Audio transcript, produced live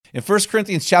In 1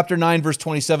 Corinthians chapter 9, verse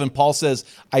 27, Paul says,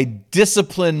 I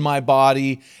discipline my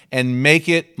body and make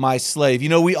it my slave. You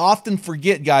know, we often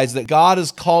forget, guys, that God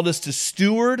has called us to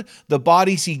steward the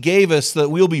bodies he gave us so that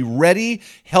we'll be ready,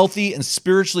 healthy, and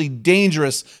spiritually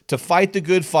dangerous to fight the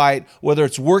good fight, whether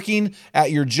it's working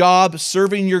at your job,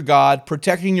 serving your God,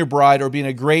 protecting your bride, or being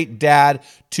a great dad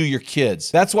to your kids.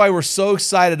 That's why we're so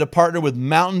excited to partner with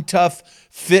Mountain Tough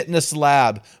Fitness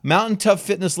Lab. Mountain Tough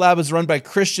Fitness Lab is run by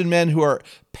Christian men who are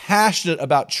passionate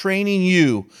about training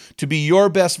you to be your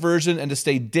best version and to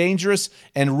stay dangerous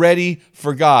and ready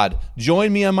for God.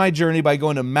 Join me on my journey by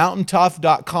going to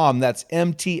mountaintough.com. That's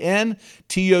MTNTOUGH,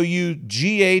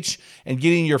 and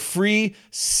getting your free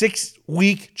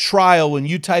 6-week trial when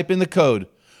you type in the code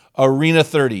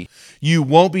ARENA30. You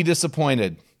won't be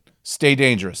disappointed. Stay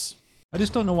dangerous. I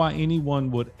just don't know why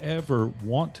anyone would ever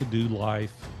want to do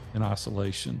life in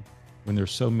isolation when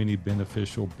there's so many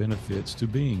beneficial benefits to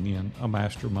being in a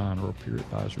mastermind or a peer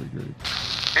advisory group.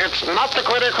 It's not the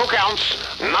critic who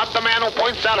counts, not the man who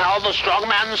points out how the strong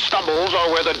man stumbles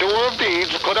or where the doer of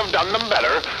deeds could have done them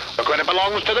better. The credit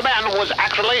belongs to the man who was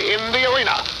actually in the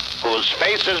arena, whose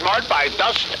face is marked by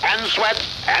dust and sweat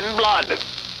and blood.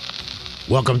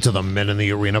 Welcome to the Men in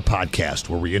the Arena podcast,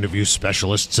 where we interview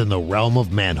specialists in the realm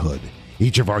of manhood.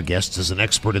 Each of our guests is an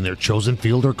expert in their chosen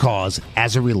field or cause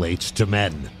as it relates to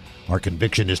men. Our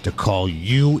conviction is to call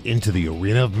you into the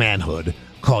arena of manhood,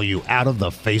 call you out of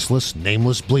the faceless,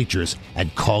 nameless bleachers,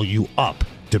 and call you up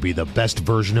to be the best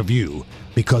version of you.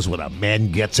 Because when a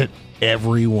man gets it,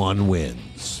 everyone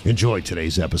wins. Enjoy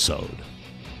today's episode.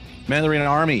 Men in the Arena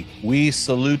Army, we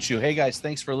salute you. Hey guys,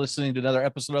 thanks for listening to another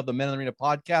episode of the Men in the Arena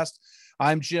podcast.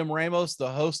 I'm Jim Ramos,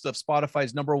 the host of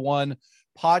Spotify's #1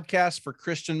 podcast for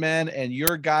Christian men, and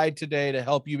your guide today to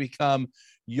help you become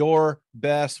your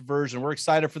best version. We're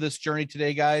excited for this journey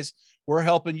today, guys. We're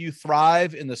helping you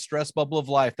thrive in the stress bubble of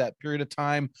life, that period of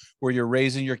time where you're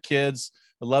raising your kids,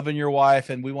 loving your wife,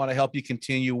 and we want to help you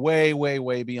continue way, way,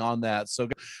 way beyond that. So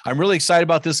I'm really excited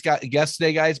about this guest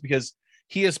today, guys, because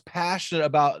he is passionate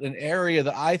about an area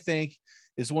that I think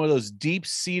is one of those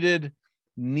deep-seated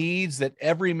needs that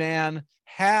every man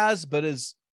has, but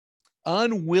is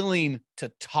unwilling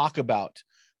to talk about.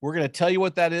 We're going to tell you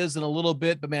what that is in a little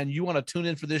bit, but man, you want to tune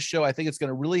in for this show. I think it's going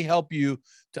to really help you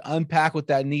to unpack what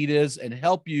that need is and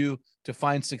help you to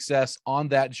find success on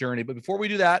that journey. But before we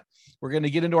do that, we're going to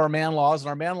get into our man laws, and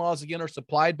our man laws, again, are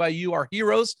supplied by you, our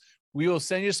heroes. We will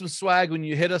send you some swag when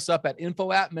you hit us up at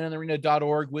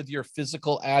info@meninthearena.org with your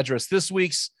physical address. This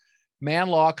week's man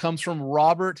law comes from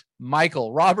Robert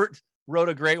Michael. Robert wrote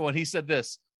a great one. He said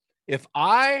this: if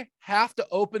I have to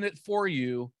open it for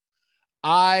you,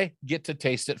 I get to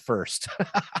taste it first.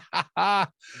 I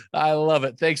love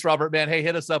it. Thanks, Robert, man. Hey,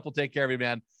 hit us up. We'll take care of you,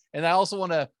 man. And I also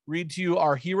want to read to you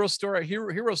our hero story.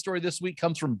 Hero story this week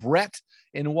comes from Brett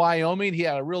in Wyoming. He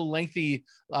had a real lengthy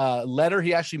letter.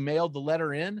 He actually mailed the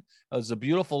letter in. It was a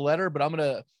beautiful letter, but I'm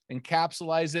going to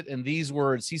encapsulate it in these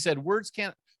words. He said, words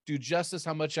can't do justice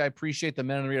how much I appreciate the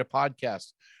Men in the Arena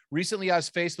podcast. Recently, I was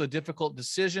faced with a difficult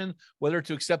decision whether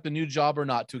to accept a new job or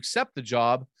not. To accept the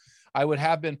job, I would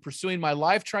have been pursuing my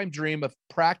lifetime dream of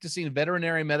practicing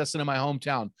veterinary medicine in my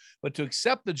hometown. But to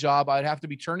accept the job, I'd have to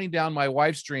be turning down my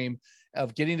wife's dream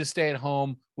of getting to stay at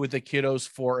home with the kiddos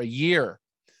for a year.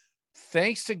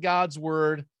 Thanks to God's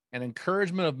word and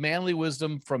encouragement of manly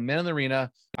wisdom from Men in the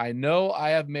Arena, I know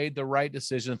I have made the right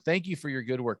decision. Thank you for your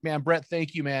good work. Man, Brett,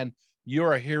 thank you, man.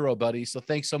 You're a hero, buddy. So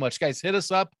thanks so much. Guys, hit us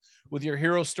up with your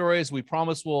hero stories. We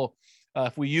promise we'll,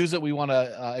 if we use it, we want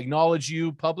to acknowledge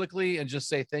you publicly and just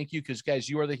say thank you, because, guys,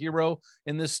 you are the hero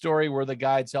in this story. We're the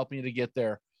guides helping you to get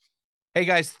there. Hey,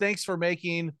 guys, thanks for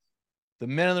making the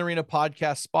Men in the Arena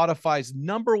podcast Spotify's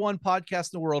 #1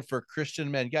 podcast in the world for Christian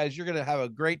men. Guys, you're going to have a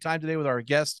great time today with our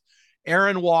guest,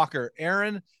 Aaron Walker.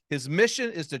 Aaron, his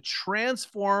mission is to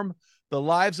transform the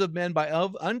lives of men by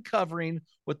uncovering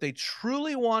what they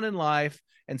truly want in life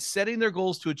and setting their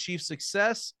goals to achieve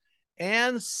success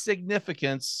and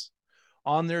significance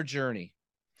on their journey.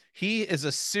 He is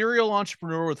a serial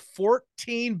entrepreneur with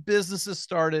 14 businesses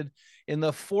started in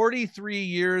the 43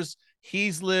 years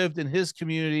he's lived in his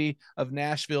community of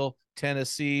Nashville,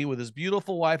 Tennessee, with his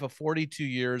beautiful wife of 42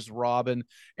 years, Robin.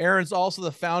 Aaron's also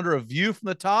the founder of View from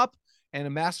the Top and a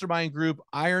mastermind group,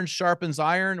 Iron Sharpens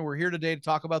Iron. We're here today to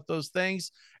talk about those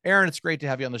things. Aaron, it's great to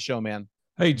have you on the show, man.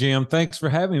 Hey, Jim, thanks for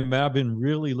having me. I've been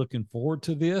really looking forward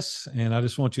to this, and I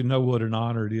just want you to know what an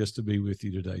honor it is to be with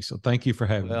you today. So thank you for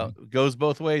having me. It goes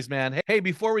both ways, man. Hey,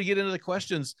 before we get into the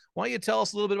questions, why don't you tell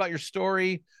us a little bit about your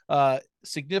story,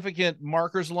 significant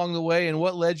markers along the way, and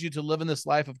what led you to living this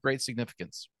life of great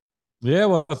significance? Yeah,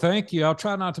 well, thank you. I'll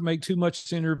try not to make too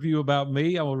much interview about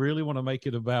me. I will really want to make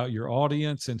it about your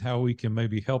audience and how we can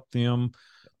maybe help them.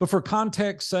 But for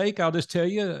context sake, I'll just tell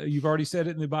you, you've already said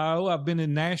it in the bio. I've been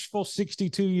in Nashville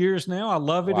 62 years now. I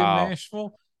love it in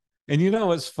Nashville. And you know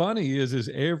what's funny is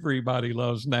everybody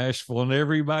loves Nashville and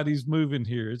everybody's moving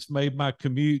here. It's made my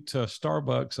commute to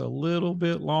Starbucks a little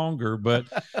bit longer, but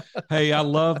hey, I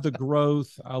love the growth.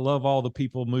 I love all the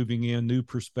people moving in, new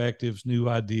perspectives, new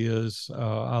ideas.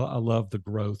 I love the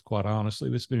growth, quite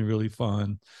honestly. It's been really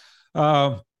fun.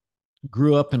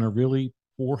 Grew up in a really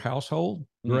poor household,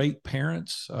 great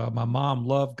parents. My mom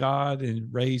loved God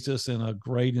and raised us in a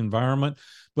great environment,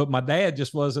 but my dad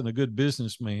just wasn't a good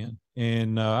businessman.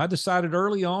 And I decided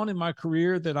early on in my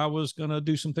career that I was going to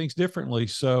do some things differently.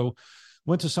 So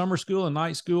went to summer school and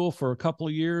night school for a couple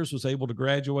of years, was able to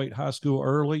graduate high school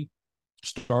early,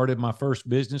 started my first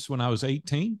business when I was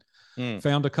 18.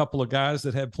 Found a couple of guys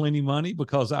that had plenty of money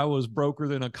because I was broker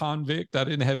than a convict. I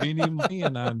didn't have any money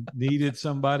and I needed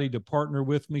somebody to partner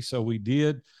with me. So we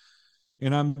did.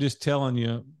 And I'm just telling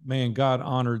you, man, God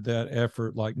honored that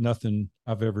effort like nothing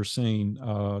I've ever seen.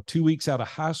 2 weeks out of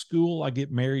high school, I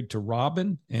get married to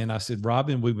Robin. And I said,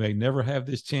 Robin, we may never have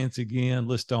this chance again.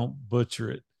 Let's don't butcher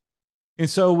it. And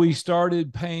so we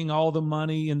started paying all the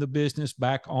money in the business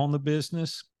back on the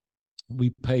business.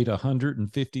 We paid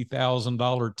 $150,000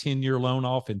 10-year loan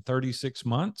off in 36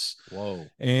 months. Whoa.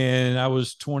 And I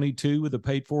was 22 with a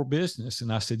paid for business. And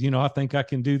I said, I think I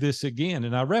can do this again.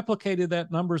 And I replicated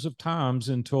that numbers of times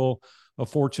until a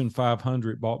Fortune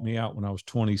 500 bought me out when I was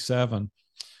 27.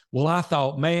 Well, I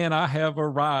thought, man, I have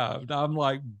arrived. I'm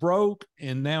like broke.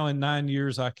 And now in 9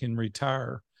 years, I can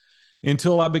retire.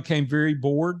 Until I became very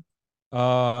bored.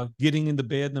 Getting into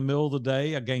bed in the middle of the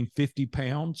day, I gained 50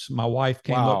 pounds. My wife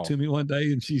came up to me one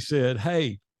day and she said,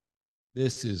 hey,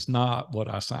 this is not what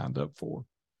I signed up for.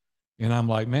 And I'm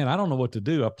like, man, I don't know what to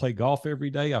do. I play golf every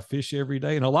day. I fish every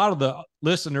day. And a lot of the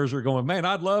listeners are going, man,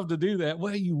 I'd love to do that.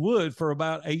 Well, you would for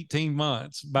about 18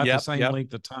 months, about the same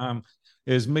length of time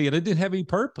as me. And it didn't have any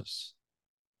purpose.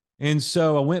 And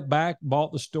so I went back,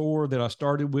 bought the store that I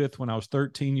started with when I was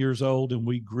 13 years old, and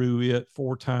we grew it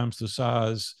 4 times the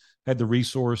size, had the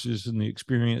resources and the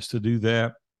experience to do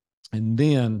that. And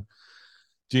then,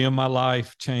 Jim, my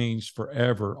life changed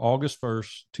forever. August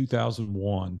 1st,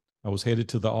 2001, I was headed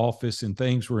to the office and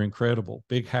things were incredible.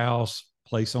 Big house,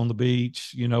 place on the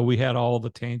beach. We had all the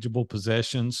tangible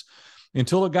possessions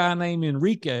until a guy named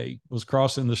Enrique was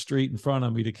crossing the street in front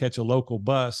of me to catch a local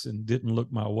bus and didn't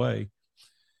look my way.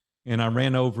 And I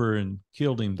ran over and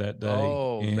killed him that day.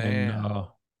 Oh, man.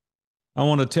 I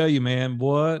want to tell you, man,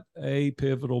 what a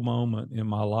pivotal moment in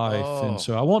my life. And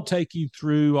so I won't take you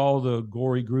through all the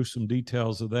gory, gruesome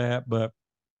details of that, but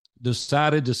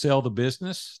decided to sell the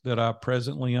business that I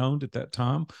presently owned at that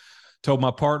time. Told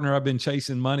my partner I've been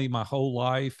chasing money my whole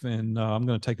life and I'm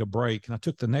going to take a break. And I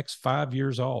took the next 5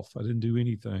 years off. I didn't do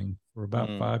anything for about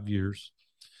 5 years.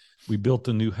 We built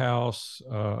a new house.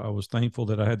 I was thankful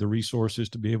that I had the resources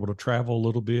to be able to travel a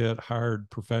little bit, hired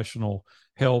professional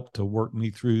help to work me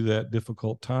through that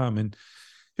difficult time. And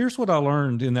here's what I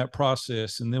learned in that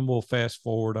process. And then we'll fast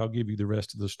forward. I'll give you the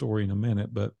rest of the story in a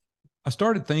minute. But I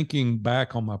started thinking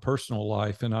back on my personal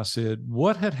life and I said,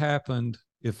 what had happened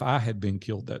if I had been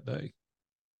killed that day?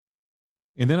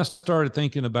 And then I started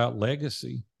thinking about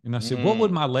legacy. And I said, what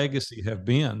would my legacy have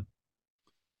been?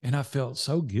 And I felt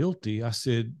so guilty. I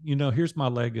said, here's my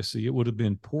legacy. It would have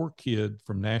been poor kid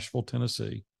from Nashville,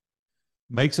 Tennessee,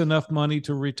 makes enough money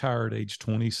to retire at age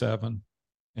 27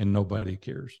 and nobody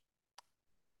cares.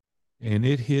 And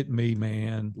it hit me,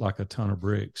 man, like a ton of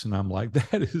bricks. And I'm like,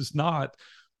 that is not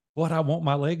what I want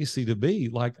my legacy to be.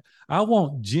 Like, I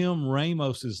want Jim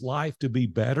Ramos's life to be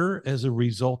better as a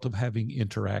result of having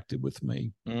interacted with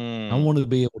me. I want to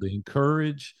be able to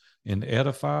encourage and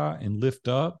edify and lift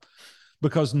up,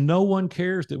 because no one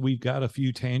cares that we've got a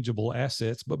few tangible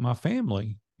assets but my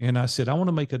family. And I said, I want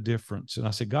to make a difference. And I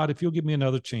said, God, if you'll give me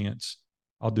another chance,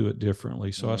 I'll do it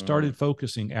differently. So I started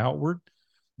focusing outward,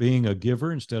 being a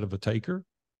giver instead of a taker.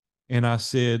 And I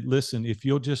said, listen, if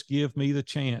you'll just give me the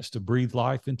chance to breathe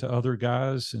life into other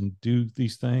guys and do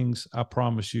these things, I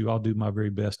promise you I'll do my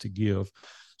very best to give.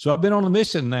 So I've been on a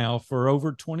mission now for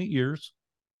over 20 years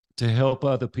to help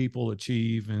other people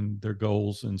achieve and their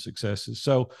goals and successes.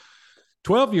 So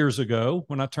 12 years ago,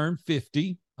 when I turned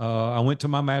 50, I went to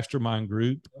my mastermind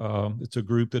group. It's a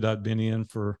group that I'd been in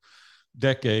for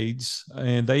decades,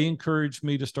 and they encouraged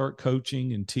me to start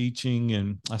coaching and teaching.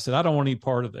 And I said, I don't want any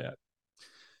part of that.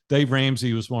 Dave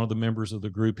Ramsey was one of the members of the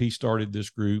group. He started this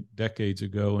group decades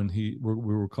ago, and we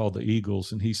were called the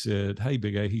Eagles. And he said, "Hey,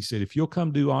 Big A," he said, "if you'll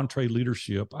come do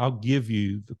EntreLeadership, I'll give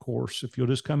you the course. If you'll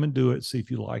just come and do it, see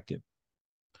if you like it."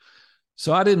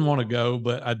 So I didn't want to go,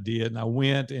 but I did. And I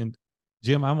went, and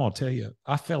Jim, I'm going to tell you,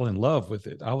 I fell in love with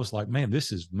it. I was like, man,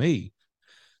 this is me.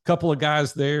 A couple of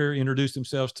guys there introduced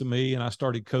themselves to me, and I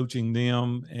started coaching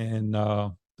them. And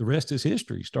the rest is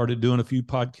history. Started doing a few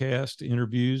podcast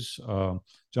interviews.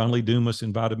 John Lee Dumas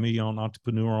invited me on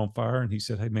Entrepreneur on Fire, and he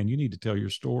said, "Hey, man, you need to tell your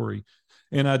story."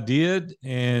 And I did,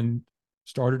 and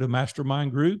started a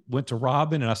mastermind group. Went to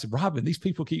Robin, and I said, "Robin, these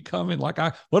people keep coming. What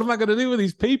am I going to do with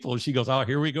these people?" And she goes, "Oh,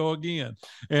 here we go again."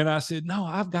 And I said, "No,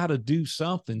 I've got to do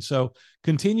something." So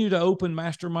continue to open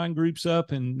mastermind groups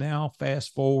up. And now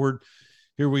fast forward,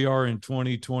 here we are in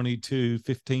 2022,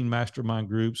 15 mastermind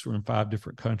groups. We're in 5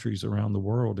 different countries around the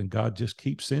world. And God just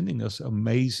keeps sending us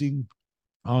amazing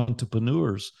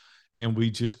entrepreneurs. And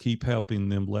we just keep helping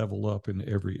them level up in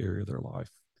every area of their life.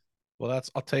 Well,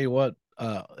 I'll tell you what,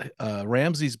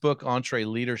 Ramsey's book,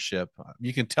 EntreLeadership,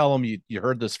 you can tell them you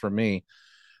heard this from me.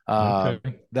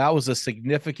 Okay. That was a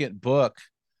significant book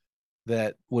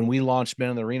that when we launched Men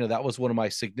in the Arena, that was one of my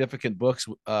significant books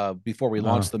before we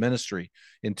launched the ministry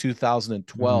in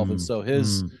 2012. And so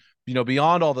his,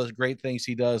 beyond all the great things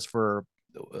he does for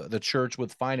the church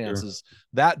with finances,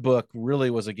 that book really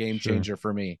was a game changer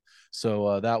for me.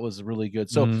 So that was really good.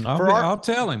 So I'll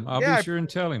tell him. I'll be sure and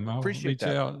tell him. I'll appreciate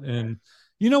that. Out. And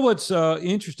you know what's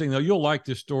interesting, though? You'll like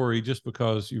this story just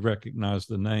because you recognize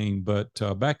the name. But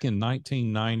back in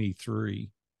 1993,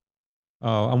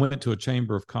 I went to a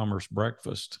Chamber of Commerce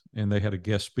breakfast, and they had a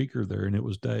guest speaker there, and it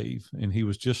was Dave. And he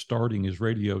was just starting his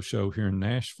radio show here in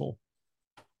Nashville.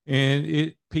 And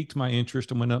it piqued my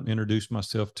interest. I went up and introduced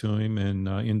myself to him and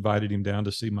invited him down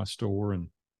to see my store. And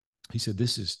he said,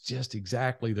 "This is just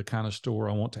exactly the kind of store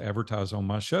I want to advertise on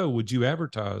my show. Would you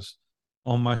advertise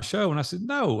on my show?" And I said,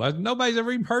 "No, nobody's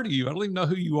ever even heard of you. I don't even know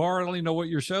who you are. I don't even know what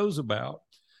your show's about."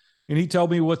 And he told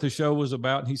me what the show was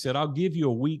about. And he said, "I'll give you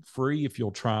a week free if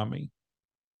you'll try me."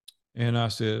 And I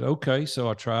said, okay. So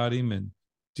I tried him, and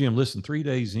Jim, listen, 3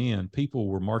 days in, people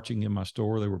were marching in my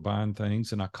store. They were buying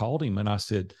things. And I called him and I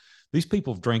said, "These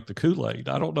people have drank the Kool-Aid.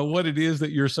 I don't know what it is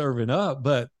that you're serving up,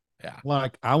 but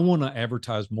I want to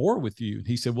advertise more with you." And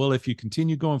he said, "Well, if you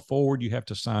continue going forward, you have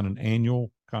to sign an annual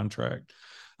contract."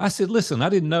 I said, "Listen, I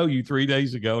didn't know you 3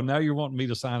 days ago. Now you're wanting me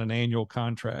to sign an annual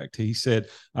contract." He said,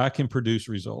 "I can produce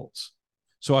results."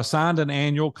 So I signed an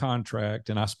annual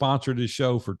contract, and I sponsored his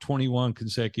show for 21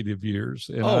 consecutive years.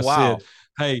 And I said,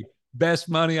 "Hey, best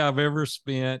money I've ever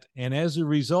spent." And as a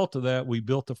result of that, we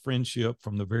built a friendship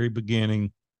from the very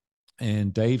beginning.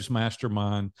 And Dave's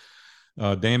mastermind,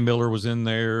 Dan Miller was in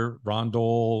there, Ron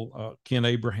Doyle, Ken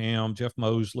Abraham, Jeff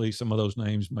Mosley. Some of those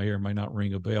names may or may not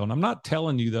ring a bell. And I'm not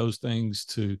telling you those things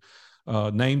to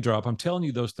name drop. I'm telling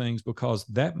you those things because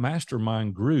that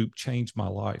mastermind group changed my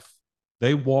life.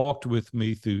 They walked with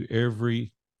me through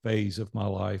every phase of my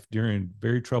life during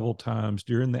very troubled times,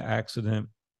 during the accident.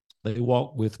 They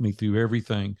walked with me through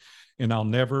everything. And I'll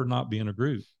never not be in a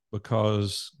group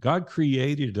because God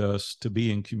created us to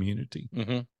be in community.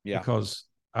 Because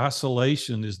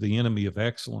isolation is the enemy of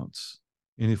excellence.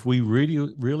 And if we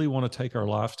really want to take our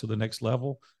lives to the next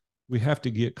level, we have to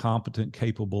get competent,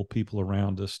 capable people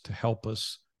around us to help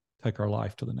us take our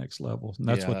life to the next level. And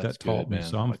that's what that taught me.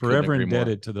 So I'm forever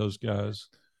indebted to those guys.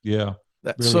 Yeah.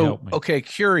 Really helped me. Okay.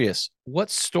 Curious.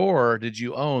 What store did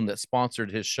you own that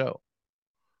sponsored his show?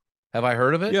 Have I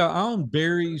heard of it? Yeah. I own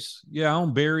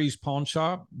Barry's Pawn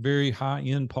Shop, very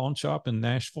high-end pawn shop in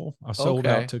Nashville. I sold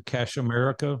out to Cash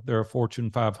America. They're a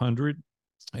Fortune 500.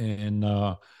 And,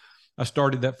 I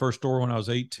started that first store when I was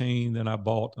 18. Then I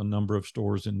bought a number of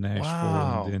stores in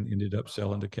Nashville and then ended up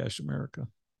selling to Cash America.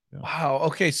 Yeah. Wow.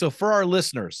 Okay. So for our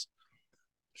listeners,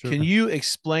 can you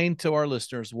explain to our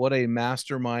listeners what a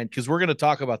mastermind, because we're going to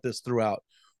talk about this throughout.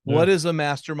 What is a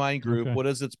mastermind group? What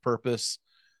is its purpose?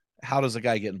 How does a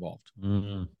guy get involved?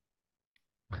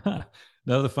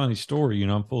 Another funny story.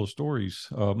 I'm full of stories.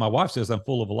 My wife says I'm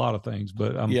full of a lot of things,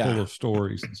 but I'm full of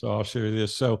stories. So I'll share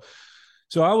this. So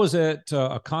I was at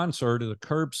a concert at the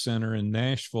Curb Center in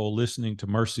Nashville listening to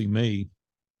Mercy Me.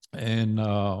 And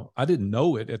I didn't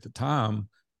know it at the time.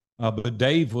 But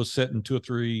Dave was sitting 2 or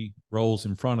 3 rows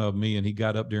in front of me, and he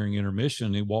got up during intermission.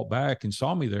 And he walked back and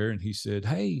saw me there, and he said,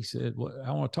 "Hey," he said,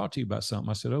 "I want to talk to you about something."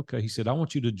 I said, "Okay." He said, "I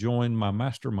want you to join my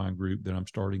mastermind group that I'm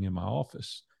starting in my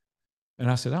office."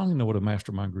 And I said, "I don't even know what a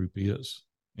mastermind group is."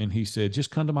 And he said, "Just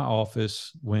come to my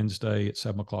office Wednesday at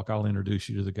 7:00. I'll introduce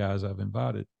you to the guys I've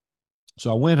invited."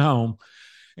 So I went home,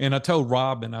 and I told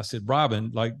Robin, I said,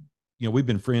 "Robin, we've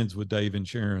been friends with Dave and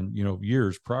Sharon,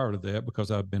 years prior to that, because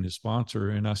I've been his sponsor.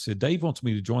 And I said, Dave wants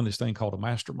me to join this thing called a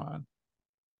mastermind.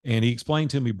 And he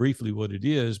explained to me briefly what it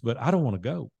is, but I don't want to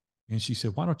go. And she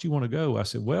said, why don't you want to go? I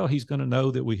said, well, he's going to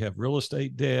know that we have real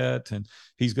estate debt, and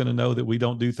he's going to know that we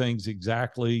don't do things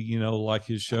exactly, like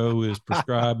his show is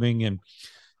prescribing. And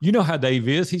you know how Dave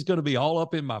is. He's going to be all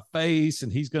up in my face,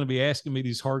 and he's going to be asking me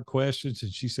these hard questions.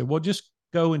 And she said, well, just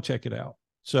go and check it out.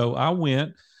 So I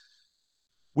went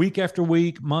week after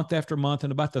week, month after month.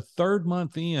 And about the third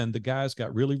month in, the guys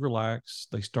got really relaxed.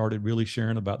 They started really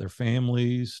sharing about their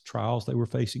families, trials they were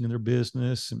facing in their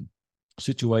business, and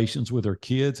situations with their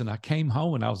kids. And I came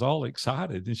home and I was all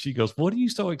excited. And she goes, what are you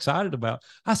so excited about?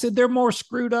 I said, they're more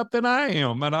screwed up than I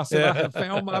am. And I said, I have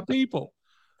found my people.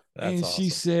 And awesome. She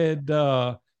said,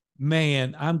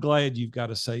 man, I'm glad you've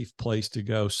got a safe place to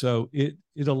go. So it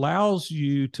allows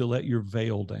you to let your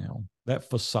veil down, that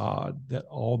facade that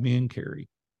all men carry,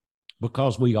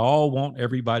 because we all want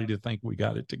everybody to think we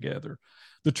got it together.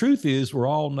 The truth is, we're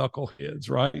all knuckleheads,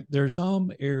 right? There's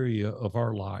some area of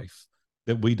our life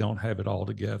that we don't have it all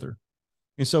together.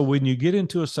 And so when you get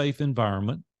into a safe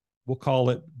environment, we'll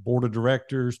call it board of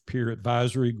directors, peer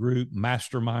advisory group,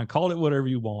 mastermind, call it whatever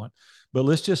you want. But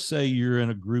let's just say you're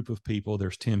in a group of people,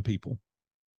 there's 10 people.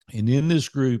 And in this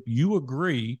group, you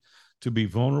agree to be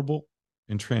vulnerable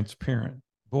and transparent.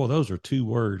 Boy, those are two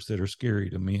words that are scary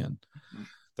to men.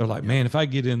 They're like, man, if I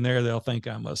get in there, they'll think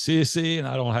I'm a sissy and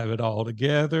I don't have it all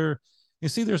together. You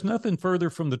see, there's nothing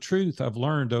further from the truth I've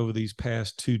learned over these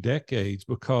past 2 decades,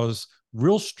 because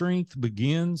real strength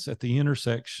begins at the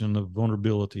intersection of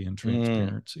vulnerability and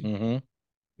transparency. Mm-hmm.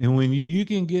 And when you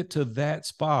can get to that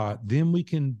spot, then we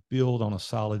can build on a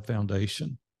solid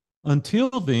foundation. Until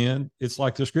then, it's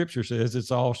like the scripture says, it's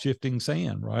all shifting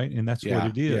sand, right? And that's what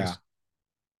it is. Yeah.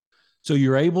 So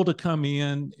you're able to come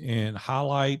in and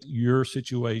highlight your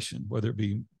situation, whether it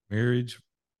be marriage,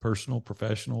 personal,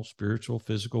 professional, spiritual,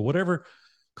 physical, whatever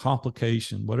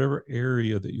complication, whatever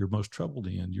area that you're most troubled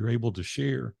in, you're able to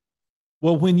share.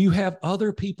 Well, when you have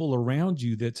other people around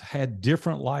you that's had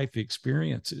different life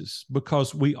experiences,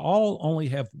 because we all only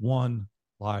have one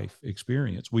life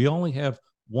experience. We only have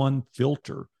one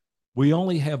filter. We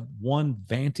only have one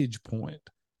vantage point.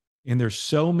 And there's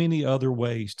so many other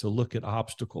ways to look at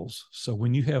obstacles. So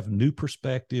when you have new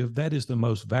perspective, that is the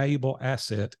most valuable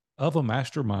asset of a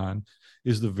mastermind,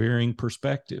 is the varying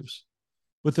perspectives.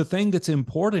 But the thing that's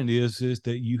important is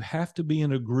that you have to be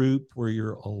in a group where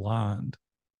you're aligned.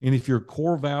 And if your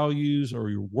core values or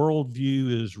your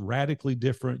worldview is radically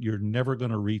different, you're never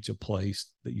going to reach a place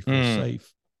that you feel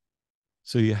safe.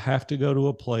 So you have to go to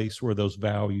a place where those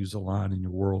values align and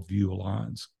your worldview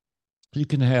aligns. You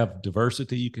can have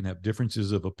diversity, you can have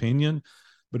differences of opinion,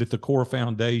 but at the core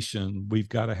foundation, we've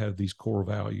got to have these core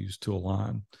values to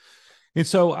align. And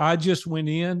so I just went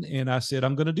in and I said,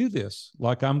 I'm going to do this.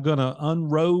 Like, I'm going to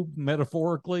unrobe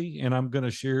metaphorically, and I'm going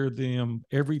to share them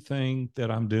everything that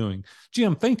I'm doing.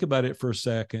 Jim, think about it for a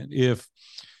second. If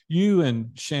you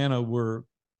and Shanna were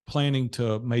planning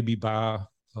to maybe buy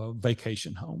a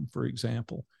vacation home, for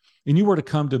example, and you were to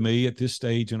come to me at this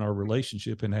stage in our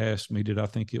relationship and ask me, did I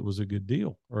think it was a good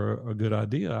deal or a good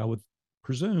idea? I would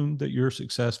presume that you're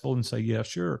successful and say, yeah,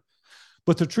 sure.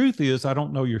 But the truth is, I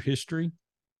don't know your history.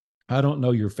 I don't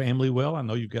know your family well. I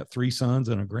know you've got 3 sons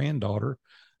and a granddaughter,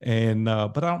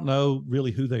 but I don't know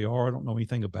really who they are. I don't know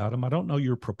anything about them. I don't know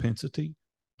your propensity.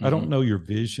 Mm-hmm. I don't know your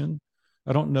vision.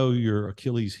 I don't know your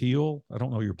Achilles heel. I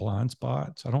don't know your blind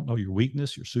spots. I don't know your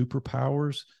weakness, your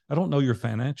superpowers. I don't know your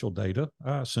financial data.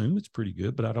 I assume it's pretty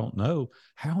good, but I don't know.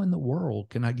 How in the world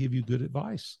can I give you good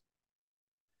advice?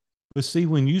 But see,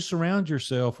 when you surround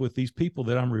yourself with these people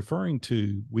that I'm referring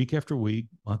to week after week,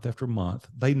 month after month,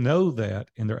 they know that,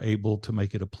 and they're able to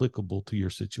make it applicable to your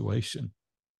situation.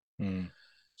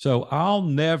 So I'll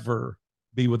never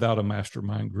be without a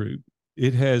mastermind group.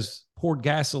 It has poured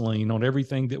gasoline on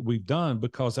everything that we've done,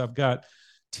 because I've got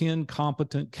 10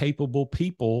 competent, capable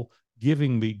people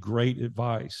giving me great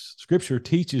advice. Scripture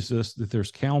teaches us that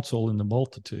there's counsel in the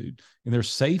multitude, and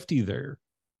there's safety there.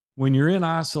 When you're in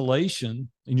isolation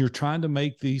and you're trying to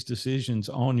make these decisions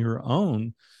on your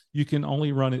own, you can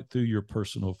only run it through your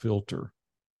personal filter.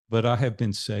 But I have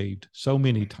been saved so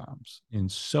many times in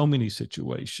so many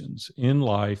situations in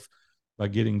life by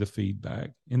getting the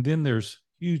feedback. And then there's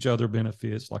huge other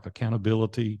benefits like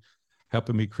accountability,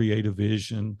 helping me create a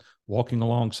vision, walking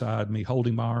alongside me,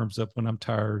 holding my arms up when I'm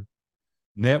tired,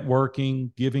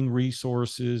 networking, giving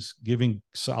resources, giving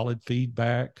solid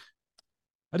feedback.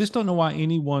 I just don't know why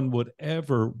anyone would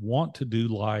ever want to do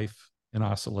life in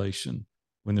isolation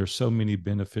when there's so many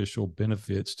beneficial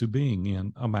benefits to being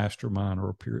in a mastermind or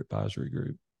a peer advisory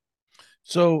group.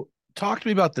 So talk to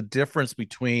me about the difference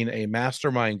between a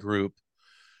mastermind group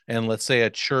and, let's say, a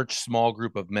church small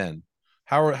group of men.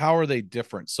 How are they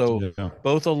different? So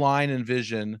both align in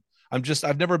vision.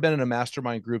 I've never been in a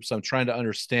mastermind group, so I'm trying to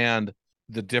understand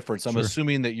the difference. I'm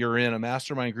assuming that you're in a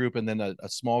mastermind group and then a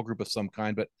small group of some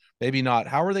kind, but maybe not.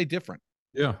 How are they different?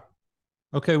 Yeah.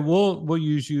 Okay. We'll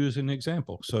use you as an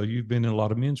example. So you've been in a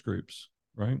lot of men's groups,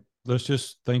 right? Let's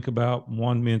just think about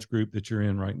one men's group that you're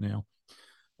in right now.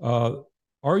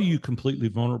 Are you completely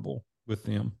vulnerable with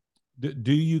them?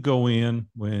 Do you go in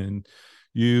when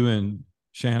you and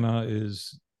Shanna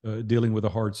is dealing with a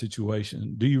hard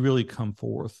situation? Do you really come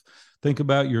forth? Think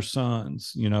about your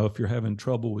sons. You know, if you're having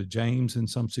trouble with James in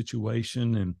some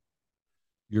situation and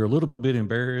you're a little bit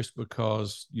embarrassed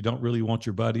because you don't really want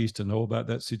your buddies to know about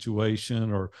that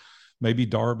situation, or maybe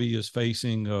Darby is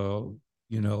facing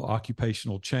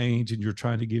occupational change and you're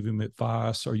trying to give him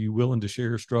advice. Are you willing to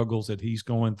share struggles that he's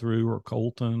going through, or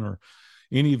Colton, or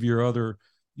any of your other,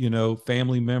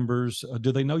 family members?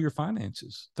 Do they know your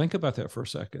finances? Think about that for a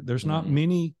second. There's not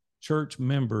many church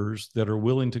members that are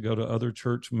willing to go to other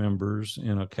church members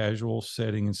in a casual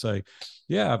setting and say,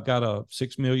 yeah, I've got a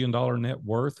 $6 million net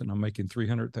worth and I'm making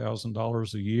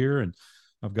 $300,000 a year. And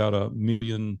I've got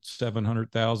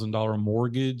 $1,700,000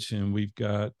 mortgage and we've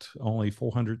got only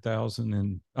 $400,000.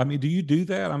 And I mean, do you do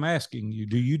that? I'm asking you,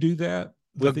 do you do that?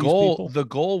 The goal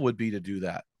would be to do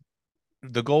that.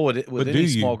 The goal with any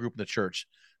small group in the church.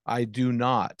 I do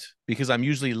not, because I'm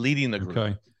usually leading the group.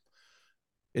 Okay.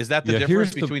 Is that the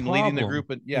difference between leading the group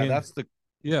and that's the.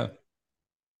 Yeah.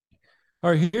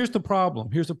 All right. Here's the problem.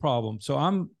 So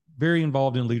I'm very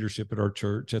involved in leadership at our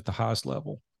church at the highest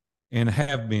level and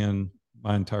have been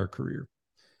my entire career.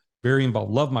 Very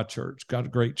involved. Love my church. Got a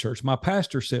great church. My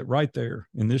pastor sat right there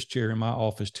in this chair in my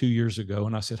office 2 years ago.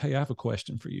 And I said, hey, I have a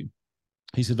question for you.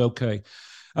 He said, okay.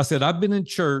 I said, I've been in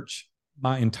church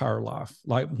my entire life.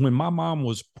 Like when my mom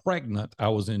was pregnant, I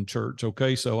was in church.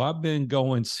 Okay. So I've been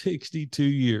going 62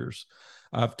 years.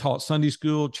 I've taught Sunday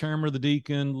school, chairman of the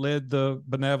deacon, led the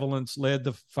benevolence, led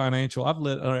the financial. I've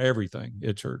led everything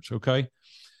at church. Okay.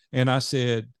 And I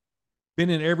said, been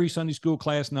in every Sunday school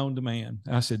class known to man.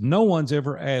 And I said, no one's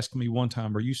ever asked me one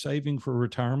time, are you saving for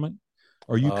retirement?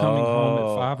 Are you coming home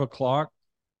at 5 o'clock?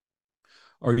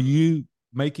 Are you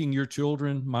making your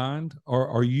children mind? Or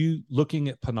are you looking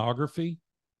at pornography?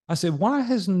 I said, why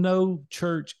has no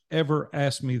church ever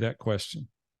asked me that question?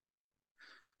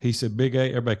 He said, Big A,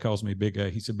 everybody calls me Big A.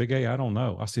 He said, Big A, I don't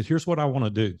know. I said, here's what I want to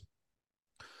do.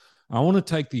 I want to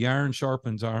take the iron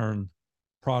sharpens iron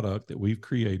product that we've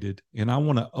created, and I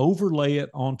want to overlay it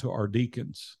onto our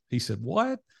deacons. He said,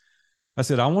 what? I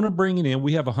said, I want to bring it in.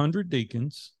 We have 100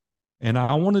 deacons, and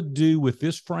I want to do with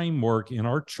this framework in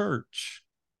our church.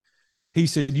 He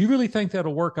said, you really think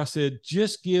that'll work? I said,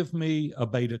 just give me a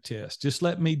beta test. Just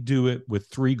let me do it with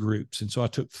 3 groups. And so I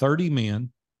took 30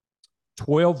 men,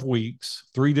 12 weeks,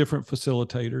 3 different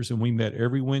facilitators, and we met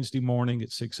every Wednesday morning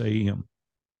at 6 a.m.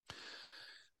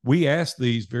 We asked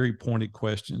these very pointed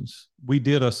questions. We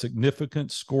did a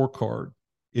significant scorecard.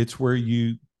 It's where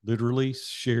you literally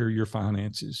share your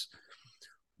finances.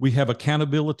 We have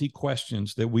accountability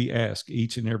questions that we ask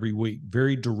each and every week,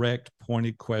 very direct,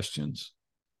 pointed questions.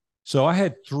 So I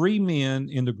had 3 men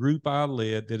in the group I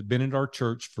led that had been in our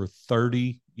church for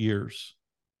 30 years.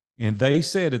 And they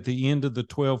said at the end of the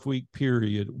 12-week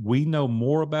period, we know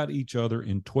more about each other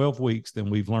in 12 weeks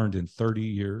than we've learned in 30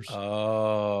 years.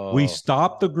 Oh. We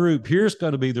stopped the group. Here's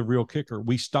going to be the real kicker.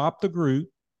 We stopped the group.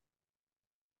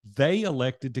 They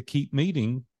elected to keep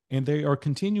meeting, and they are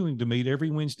continuing to meet every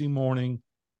Wednesday morning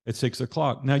at 6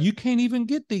 o'clock. Now, you can't even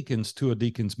get deacons to a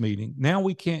deacons meeting. Now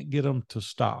we can't get them to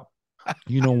stop.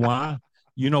 You know why?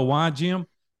 You know why, Jim?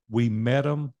 We met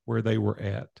them where they were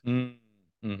at.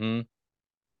 Mm-hmm.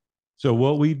 So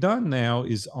what we've done now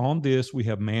is on this, we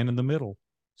have man in the middle.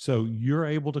 So you're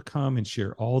able to come and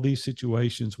share all these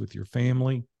situations with your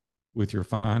family, with your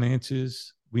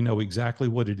finances. We know exactly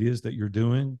what it is that you're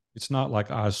doing. It's not like,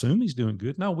 I assume he's doing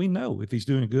good. No, we know if he's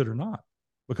doing good or not,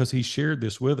 because he shared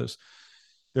this with us.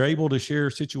 They're able to share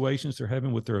situations they're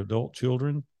having with their adult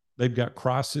children. They've got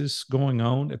crisis going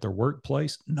on at their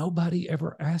workplace. Nobody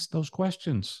ever asked those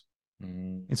questions.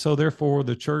 And so therefore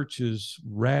the church is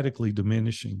radically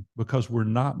diminishing because we're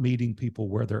not meeting people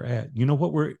where they're at. You know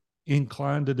what we're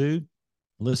inclined to do?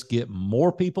 Let's get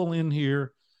more people in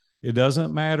here. It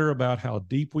doesn't matter about how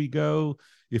deep we go.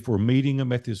 If we're meeting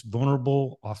them at this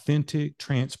vulnerable, authentic,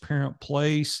 transparent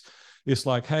place, it's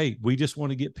like, hey, we just want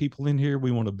to get people in here.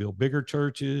 We want to build bigger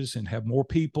churches and have more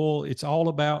people. It's all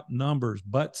about numbers,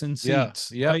 butts and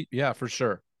seats. Yeah, right? Yeah, for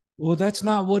sure. Well, that's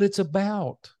not what it's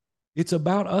about. It's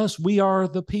about us. We are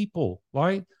the people,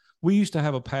 right? We used to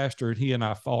have a pastor, and he and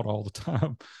I fought all the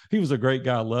time. He was a great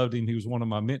guy. I loved him. He was one of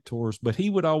my mentors, but he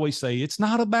would always say, it's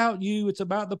not about you. It's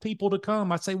about the people to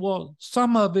come. I'd say, well,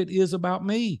 some of it is about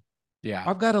me. Yeah.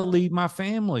 I've got to lead my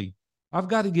family. I've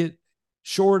got to get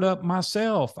shored up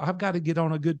myself. I've got to get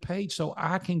on a good page so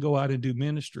I can go out and do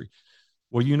ministry.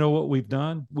 Well, you know what we've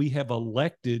done? We have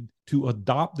elected to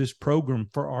adopt this program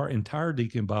for our entire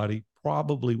deacon body.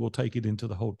 Probably will take it into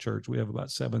the whole church. We have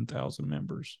about 7,000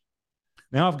 members.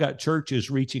 Now I've got churches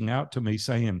reaching out to me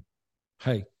saying,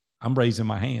 hey, I'm raising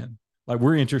my hand. Like,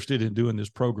 we're interested in doing this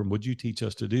program. Would you teach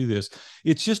us to do this?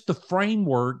 It's just the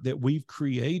framework that we've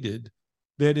created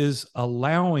that is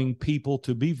allowing people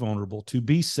to be vulnerable, to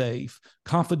be safe.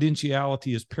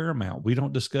 Confidentiality is paramount. We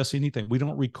don't discuss anything. We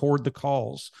don't record the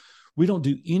calls. We don't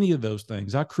do any of those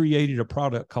things. I created a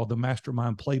product called the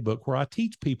Mastermind Playbook where I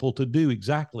teach people to do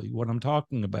exactly what I'm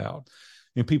talking about.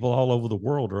 And people all over the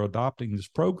world are adopting this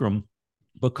program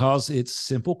because it's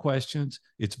simple questions.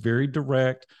 It's very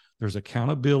direct. There's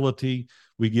accountability.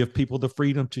 We give people the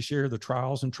freedom to share the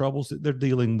trials and troubles that they're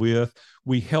dealing with.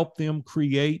 We help them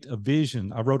create a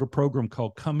vision. I wrote a program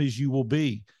called Come As You Will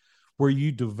Be, where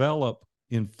you develop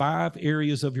in 5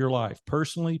 areas of your life: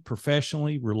 personally,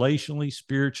 professionally, relationally,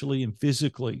 spiritually, and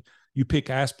physically. You pick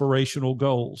aspirational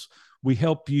goals. We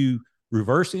help you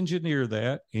reverse engineer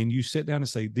that, and you sit down and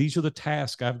say, these are the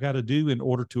tasks I've got to do in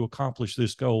order to accomplish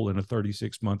this goal in a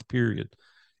 36-month period.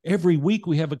 Every week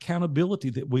we have accountability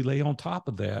that we lay on top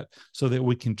of that so that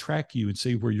we can track you and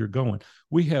see where you're going.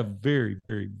 We have very,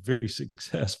 very, very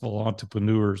successful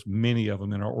entrepreneurs, many of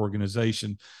them in our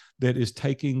organization, that is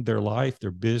taking their life,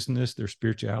 their business, their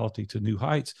spirituality to new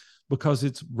heights because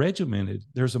it's regimented.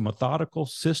 There's a methodical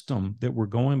system that we're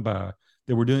going by,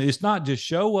 that we're doing. It's not just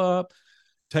show up,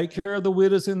 take care of the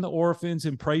widows and the orphans,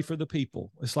 and pray for the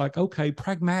people. It's like, okay,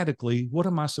 pragmatically, what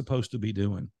am I supposed to be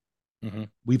doing? Mm-hmm.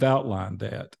 We've outlined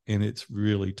that, and it's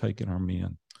really taken our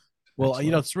men. Well,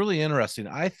 you know, it's really interesting.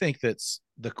 I think that's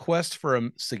the quest for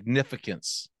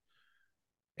significance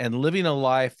and living a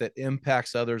life that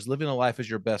impacts others, living a life as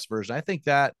your best version. I think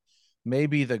that may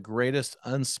be the greatest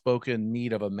unspoken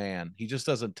need of a man. He just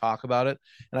doesn't talk about it.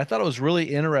 And I thought it was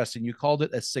really interesting. You called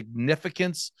it a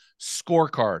significance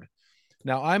scorecard.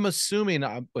 Now, I'm assuming,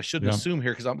 I shouldn't assume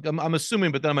here because I'm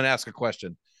assuming, but then I'm going to ask a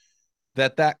question.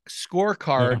 That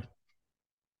scorecard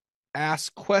asks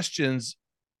questions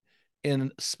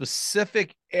in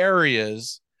specific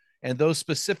areas, and those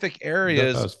specific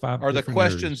areas are the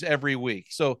questions every week.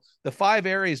 So the 5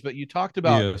 areas, but you talked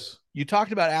about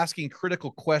asking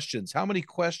critical questions. How many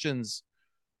questions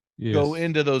go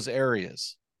into those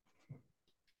areas?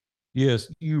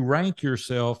 Yes, you rank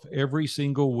yourself every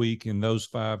single week in those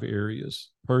 5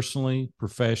 areas: personally,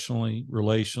 professionally,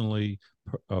 relationally,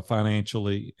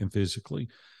 financially, and physically.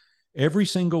 Every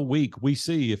single week we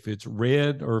see if it's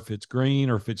red or if it's green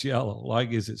or if it's yellow.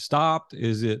 Like, is it stopped?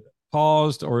 Is it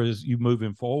paused? Or is you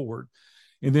moving forward?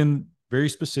 And then very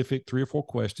specific 3 or 4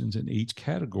 questions in each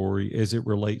category as it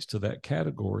relates to that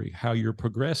category, how you're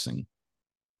progressing.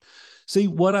 See,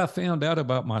 what I found out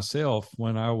about myself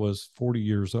when I was 40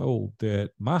 years old,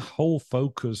 that my whole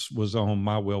focus was on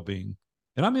my well-being.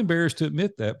 And I'm embarrassed to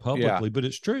admit that publicly, but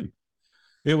it's true.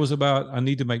 It was about, I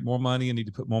need to make more money. I need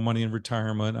to put more money in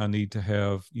retirement. I need to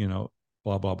have,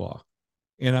 blah, blah, blah.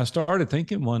 And I started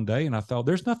thinking one day, and I thought,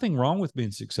 there's nothing wrong with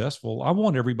being successful. I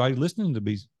want everybody listening to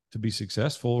be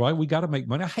successful, right? We got to make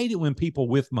money. I hate it when people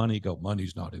with money go,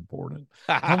 money's not important.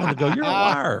 I want to go, you're a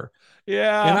liar.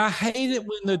 Yeah. And I hate it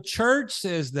when the church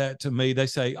says that to me. They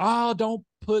say, oh, don't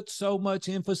put so much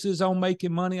emphasis on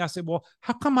making money. I said, well,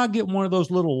 how come I get one of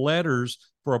those little letters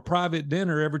for a private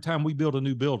dinner every time we build a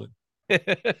new building?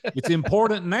 It's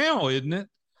important now, isn't it?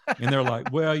 And they're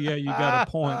like, well, yeah, you got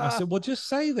a point. I said, well, just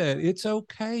say that. It's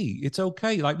okay. It's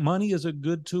okay. Like, money is a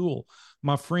good tool.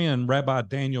 My friend, Rabbi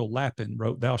Daniel Lapin,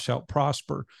 wrote Thou Shalt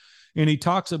Prosper. And he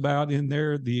talks about in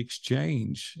there the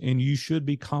exchange, and you should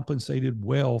be compensated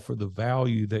well for the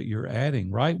value that you're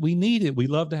adding, right? We need it. We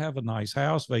love to have a nice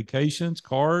house, vacations,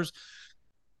 cars,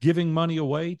 giving money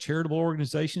away, charitable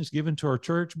organizations, giving to our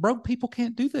church. Broke people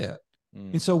can't do that.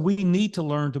 And so we need to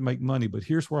learn to make money. But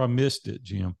here's where I missed it,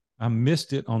 Jim. I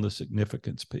missed it on the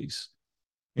significance piece.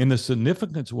 And the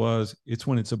significance was, it's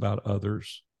when it's about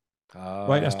others.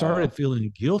 Right. I started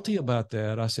feeling guilty about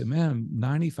that. I said, man,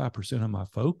 95% of my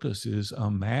focus is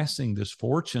amassing this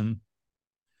fortune.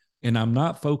 And I'm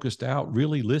not focused out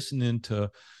really listening to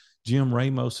Jim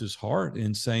Ramos's heart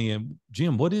and saying,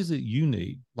 Jim, what is it you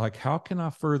need? Like, how can I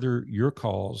further your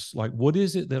cause? Like, what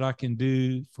is it that I can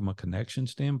do from a connection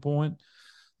standpoint?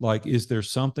 Like, is there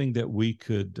something that we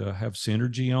could have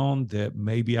synergy on that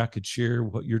maybe I could share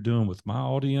what you're doing with my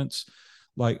audience?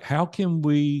 Like, how can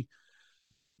we,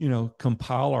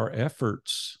 compile our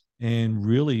efforts and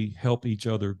really help each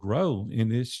other grow?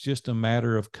 And it's just a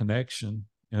matter of connection.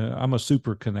 I'm a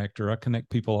super connector. I connect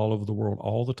people all over the world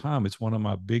all the time. It's one of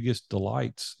my biggest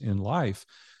delights in life,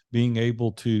 being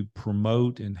able to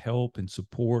promote and help and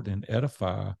support and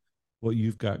edify what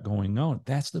you've got going on.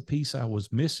 That's the piece I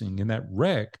was missing. And that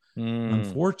wreck,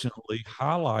 unfortunately,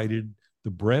 highlighted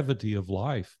the brevity of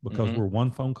life, because we're one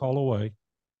phone call away.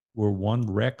 We're one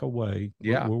wreck away.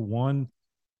 Yeah. We're one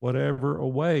whatever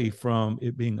away from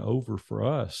it being over for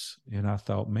us. And I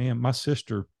thought, man, my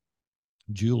sister,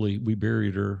 Julie, we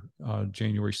buried her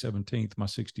January 17th, my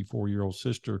 64-year-old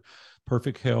sister,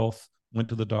 perfect health, went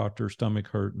to the doctor, stomach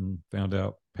hurt, and found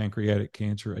out pancreatic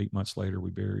cancer. 8 months later, we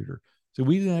buried her. So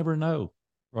we never know,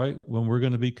 right, when we're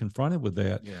going to be confronted with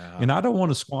that. Yeah. And I don't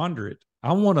want to squander it.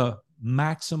 I want to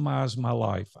maximize my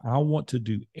life. I want to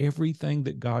do everything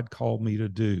that God called me to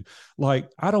do. Like,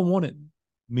 I don't want it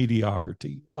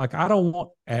mediocrity. Like, I don't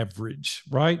want average,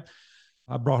 right?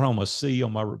 I brought home a C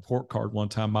on my report card one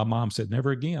time. My mom said,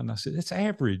 never again. I said, it's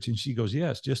average. And she goes,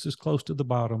 yes, just as close to the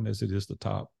bottom as it is the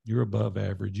top. You're above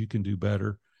average. You can do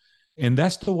better. And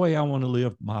that's the way I want to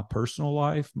live my personal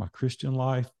life, my Christian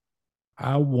life.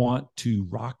 I want to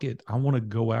rock it. I want to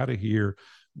go out of here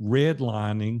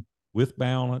redlining with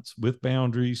balance, with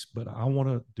boundaries, but I want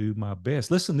to do my best.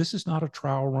 Listen, this is not a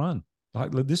trial run.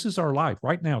 Like, this is our life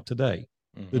right now, today.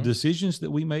 The decisions that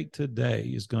we make today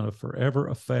is going to forever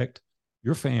affect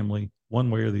your family one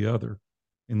way or the other.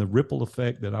 And the ripple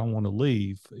effect that I want to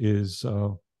leave is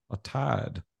a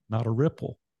tide, not a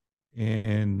ripple.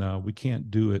 And we can't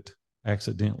do it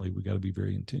accidentally. We got to be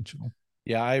very intentional.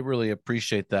 Yeah, I really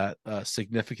appreciate that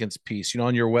significance piece.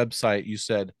 On your website, you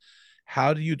said,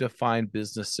 how do you define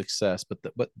business success?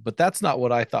 But that's not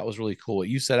what I thought was really cool. What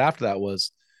you said after that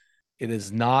was, it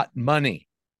is not money.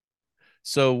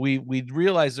 So we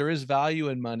realize there is value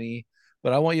in money,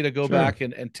 but I want you to go back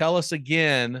and tell us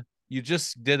again. You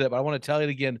just did it, but I want to tell you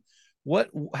it again.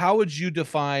 How would you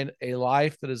define a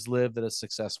life that is lived that is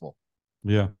successful?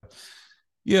 Yeah.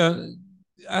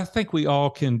 I think we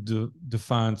all can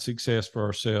define success for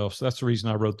ourselves. That's the reason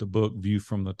I wrote the book, View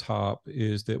from the Top,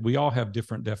 is that we all have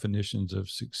different definitions of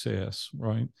success,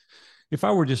 right? If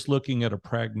I were just looking at a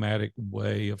pragmatic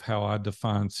way of how I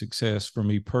define success for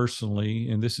me personally,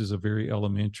 and this is a very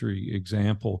elementary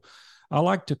example, I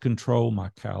like to control my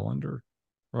calendar,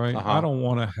 right? I don't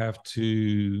want to have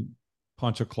to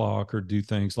punch a clock or do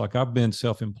things. Like, I've been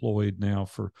self-employed now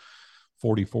for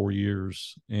 44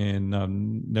 years and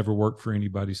never worked for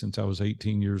anybody since I was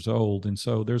 18 years old. And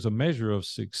so there's a measure of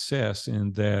success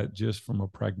in that, just from a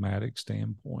pragmatic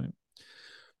standpoint.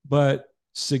 But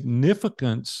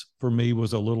significance for me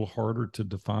was a little harder to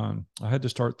define. I had to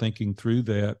start thinking through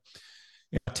that.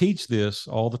 And I teach this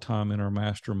all the time in our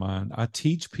mastermind. I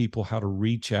teach people how to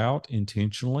reach out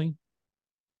intentionally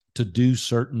to do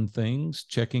certain things,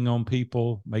 checking on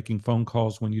people, making phone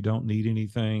calls when you don't need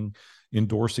anything,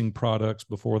 endorsing products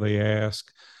before they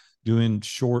ask, doing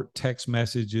short text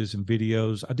messages and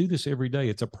videos. I do this every day.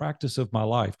 It's a practice of my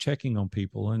life, checking on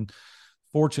people. And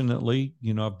fortunately,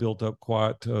 I've built up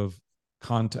quite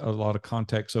a lot of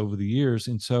contacts over the years.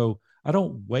 And so I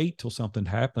don't wait till something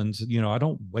happens. I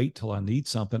don't wait till I need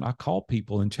something. I call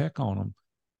people and check on them.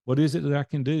 What is it that I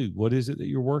can do? What is it that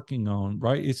you're working on?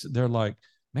 Right? They're like,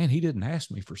 man, he didn't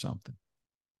ask me for something.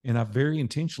 And I very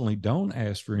intentionally don't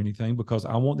ask for anything because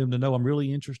I want them to know I'm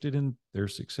really interested in their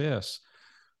success.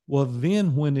 Well,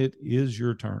 then when it is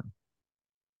your turn,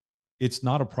 it's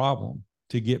not a problem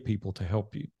to get people to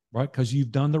help you, right? Because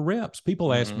you've done the reps.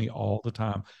 People ask me all the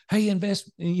time, hey, introduce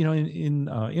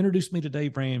me to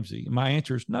Dave Ramsey. And my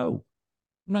answer is no.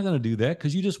 I'm not going to do that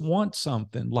because you just want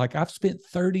something. Like, I've spent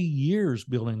 30 years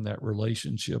building that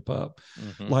relationship up.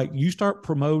 Like, you start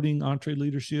promoting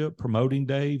EntreLeadership, promoting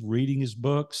Dave, reading his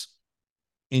books,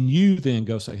 and you then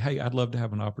go say, hey, I'd love to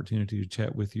have an opportunity to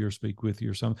chat with you or speak with you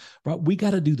or something. But we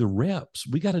got to do the reps.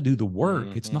 We got to do the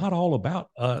work. It's not all about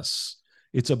us.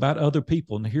 It's about other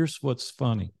people. And here's what's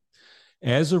funny.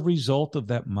 As a result of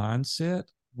that mindset,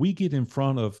 we get in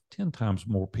front of 10 times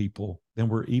more people than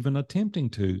we're even attempting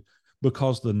to.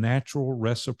 Because the natural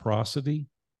reciprocity,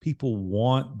 people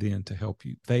want then to help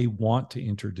you. They want to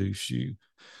introduce you.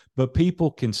 But people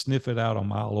can sniff it out a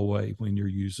mile away when you're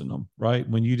using them, right?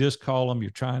 When you just call them, you're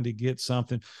trying to get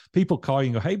something. People call you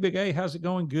and go, hey, Big A, how's it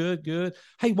going? Good, good.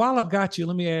 Hey, while I've got you,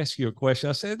 let me ask you a question.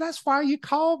 I said, that's why you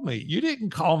called me. You didn't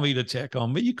call me to check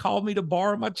on me. You called me to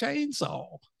borrow my chainsaw.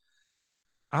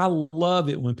 I love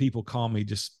it when people call me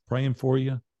just praying for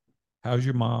you. How's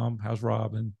your mom? How's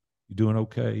Robin? You doing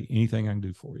okay? Anything I can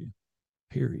do for you,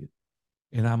 period.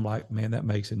 And I'm like, man, that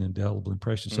makes an indelible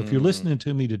impression. So if you're listening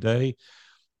to me today,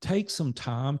 take some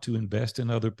time to invest in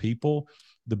other people.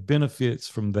 The benefits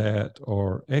from that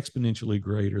are exponentially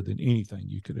greater than anything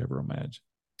you could ever imagine.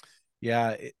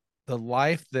 Yeah. The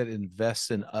life that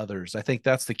invests in others. I think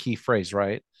that's the key phrase,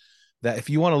 right? That if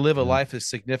you want to live a life that's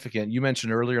significant, you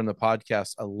mentioned earlier in the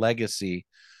podcast, a legacy,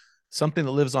 something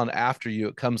that lives on after you,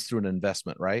 it comes through an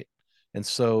investment, right? And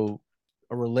so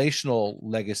a relational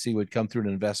legacy would come through an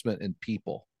investment in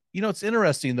people. You know, it's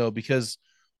interesting though, because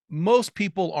most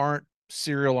people aren't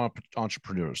serial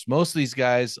entrepreneurs. Most of these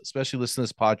guys, especially listening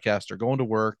to this podcast, are going to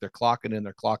work, they're clocking in,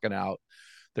 they're clocking out,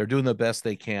 they're doing the best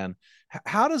they can.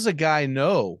 How does a guy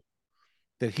know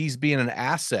that he's being an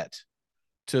asset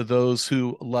to those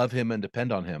who love him and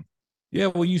depend on him? Yeah,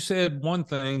 well, you said one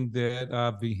thing that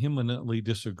I vehemently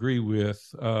disagree with.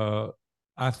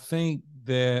 I think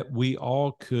that we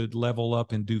all could level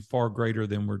up and do far greater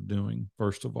than we're doing,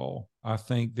 first of all. I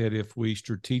think that if we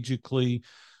strategically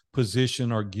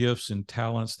position our gifts and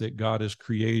talents that God has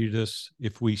created us,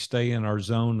 if we stay in our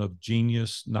zone of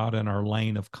genius, not in our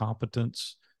lane of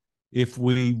competence, if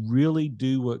we really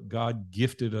do what God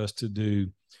gifted us to do,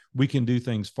 we can do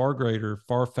things far greater,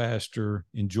 far faster,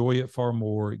 enjoy it far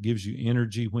more. It gives you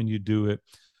energy when you do it.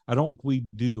 I don't think we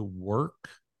do the work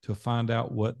to find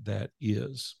out what that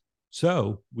is.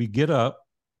 So we get up,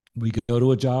 we go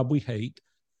to a job we hate.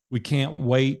 We can't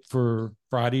wait for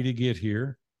Friday to get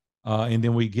here. And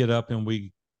then we get up and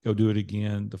we go do it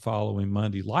again the following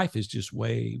Monday. Life is just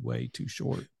way, way too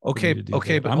short. Okay.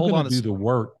 But I'm hold on. going to do the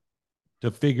work to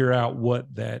figure out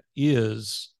what that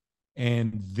is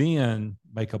and then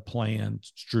make a plan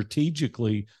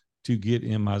strategically to get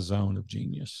in my zone of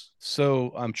genius.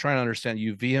 So I'm trying to understand,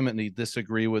 you vehemently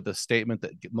disagree with the statement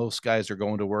that most guys are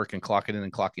going to work and clocking in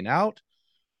and clocking out,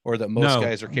 or that most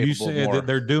guys are capable you said of more? That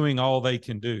they're doing all they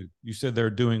can do. You said they're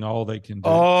doing all they can do.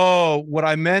 Oh, what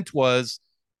I meant was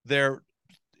they're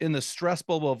in the stress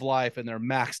bubble of life and they're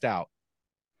maxed out.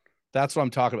 That's what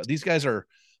I'm talking about. These guys are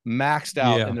maxed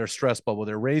out in their stress bubble.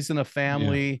 They're raising a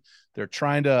family. They're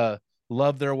trying to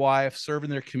love their wife, serving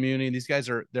their community. And these guys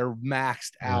they're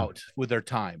maxed out with their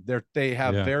time. They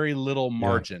have very little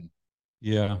margin.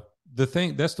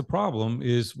 That's the problem,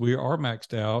 is we are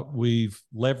maxed out. We've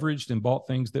leveraged and bought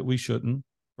things that we shouldn't,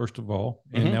 first of all.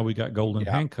 And now we got golden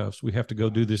handcuffs. We have to go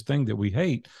do this thing that we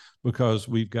hate because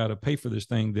we've got to pay for this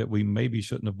thing that we maybe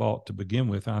shouldn't have bought to begin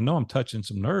with. I know I'm touching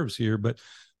some nerves here, but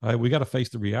we got to face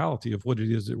the reality of what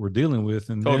it is that we're dealing with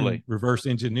and then reverse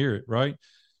engineer it, right?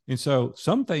 And so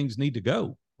some things need to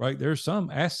go, right? There's some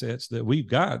assets that we've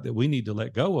got that we need to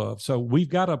let go of. So we've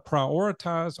got to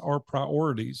prioritize our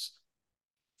priorities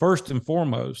first and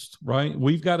foremost, right?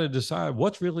 We've got to decide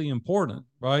what's really important,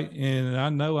 right? And I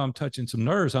know I'm touching some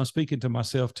nerves. I'm speaking to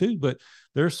myself too, but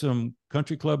there's some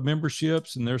country club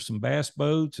memberships and there's some bass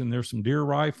boats and there's some deer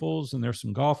rifles and there's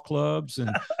some golf clubs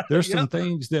and there's some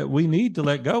things that we need to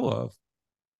let go of.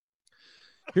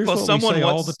 Here's what we say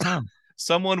all the time.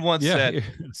 Someone once said,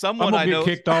 someone I know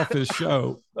kicked off his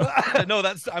show. No,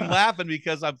 I'm laughing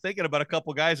because I'm thinking about a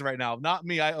couple guys right now. Not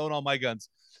me. I own all my guns,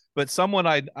 but someone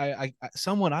I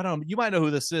don't, you might know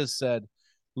who this is, said,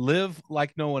 live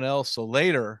like no one else, so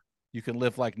later you can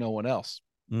live like no one else.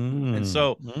 And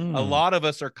so a lot of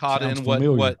us are caught in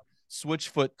what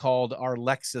Switchfoot called our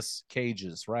Lexus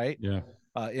cages, right?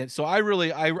 And so I agree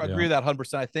with that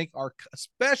 100%. I think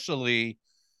especially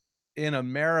in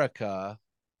America,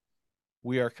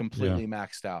 we are completely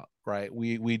maxed out, right?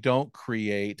 We don't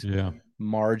create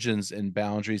margins and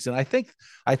boundaries. And I think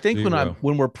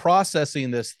when we're processing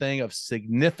this thing of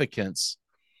significance,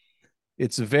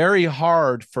 it's very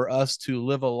hard for us to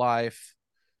live a life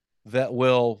that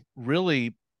will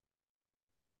really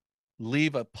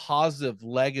leave a positive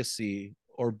legacy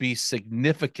or be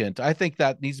significant. I think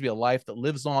that needs to be a life that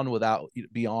lives on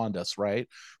beyond us, right?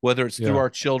 Whether it's through our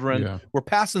children, we're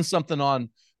passing something on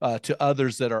to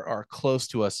others that are close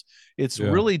to us. It's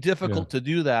really difficult to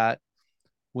do that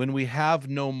when we have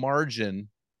no margin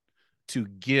to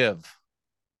give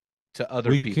to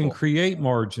other people. We can create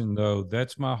margin, though.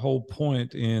 That's my whole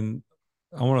point. And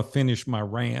I want to finish my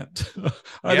rant.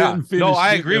 I didn't finish. No,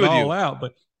 I agree with you. Out,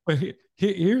 but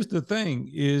here's the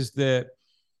thing: is that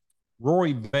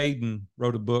Rory Vaden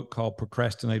wrote a book called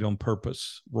Procrastinate on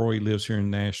Purpose. Rory lives here in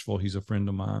Nashville. He's a friend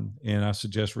of mine, and I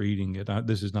suggest reading it. I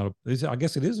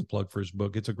guess it is a plug for his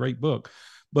book. It's a great book,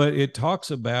 but it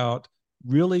talks about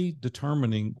really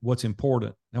determining what's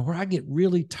important. Now, where I get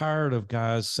really tired of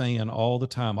guys saying all the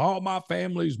time, "Oh, my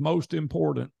family's most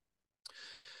important."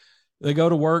 They go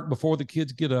to work before the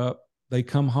kids get up. They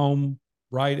come home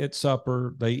right at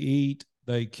supper. They eat.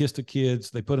 they kiss the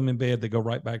kids, they put them in bed, they go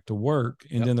right back to work.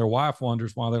 And then their wife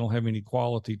wonders why they don't have any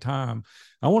quality time.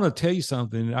 I want to tell you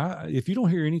something. If you don't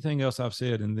hear anything else I've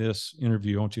said in this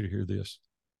interview, I want you to hear this.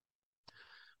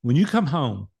 When you come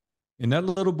home and that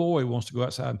little boy wants to go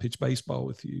outside and pitch baseball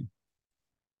with you,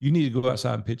 you need to go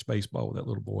outside and pitch baseball with that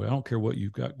little boy. I don't care what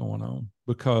you've got going on,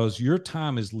 because your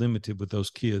time is limited with those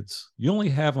kids. You only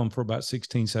have them for about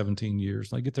 16, 17 years.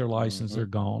 They get their license, they're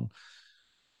gone.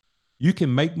 You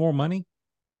can make more money.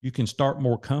 You can start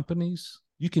more companies.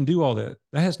 You can do all that.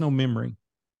 That has no memory.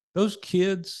 Those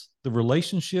kids, the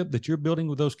relationship that you're building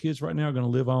with those kids right now are going to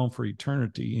live on for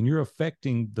eternity, and you're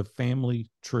affecting the family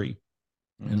tree.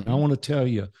 And I want to tell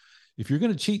you, if you're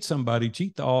going to cheat somebody,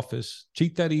 cheat the office,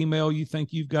 cheat that email you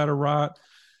think you've got to write.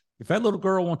 If that little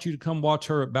girl wants you to come watch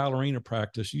her at ballerina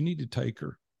practice, you need to take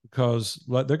her, because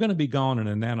they're going to be gone in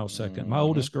a nanosecond. My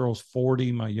oldest girl's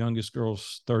 40. My youngest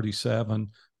girl's 37.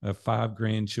 I have 5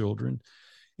 grandchildren.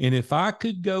 And if I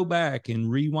could go back and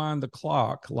rewind the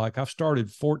clock, like I've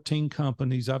started 14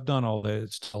 companies, I've done all that.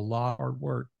 It's a lot of hard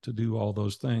work to do all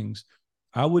those things.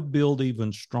 I would build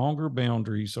even stronger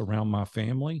boundaries around my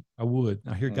family. I would.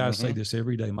 I hear guys say this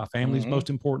every day. My family's most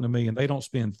important to me, and they don't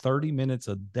spend 30 minutes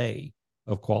a day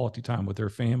of quality time with their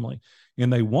family.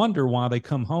 And they wonder why they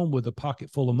come home with a pocket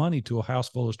full of money to a house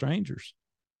full of strangers.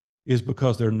 Is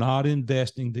because they're not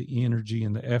investing the energy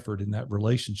and the effort in that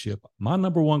relationship. My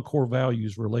number one core value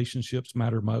is relationships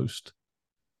matter most.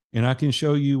 And I can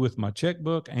show you with my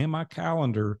checkbook and my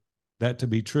calendar that to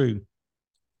be true.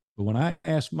 But when I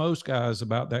ask most guys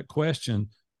about that question,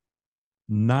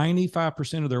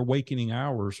 95% of their waking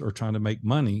hours are trying to make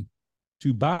money,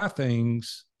 to buy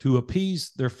things, to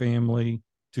appease their family,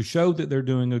 to show that they're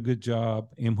doing a good job.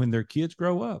 And when their kids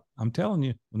grow up, I'm telling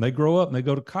you, when they grow up and they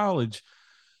go to college,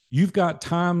 you've got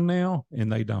time now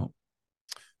and they don't.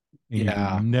 And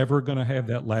you're never going to have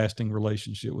that lasting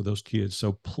relationship with those kids.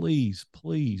 So please,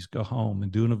 please go home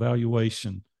and do an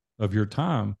evaluation of your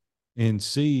time and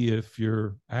see if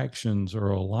your actions are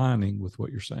aligning with what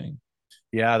you're saying.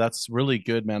 Yeah, that's really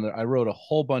good, man. I wrote a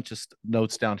whole bunch of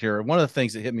notes down here. One of the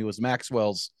things that hit me was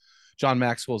John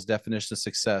Maxwell's definition of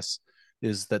success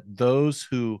is that those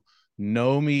who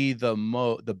know me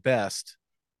the best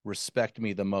respect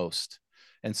me the most.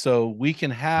 And so we can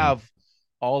have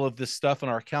all of this stuff in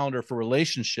our calendar for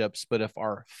relationships, but if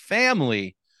our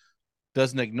family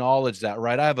doesn't acknowledge that,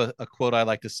 right? I have a quote I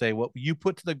like to say: what you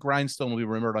put to the grindstone will be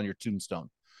remembered on your tombstone.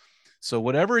 So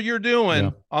whatever you're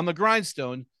doing on the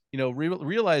grindstone,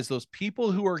 realize those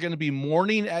people who are going to be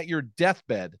mourning at your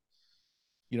deathbed,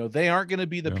 they aren't going to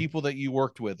be the people that you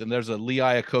worked with. And there's a Lee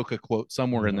Iacocca quote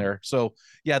somewhere in there. So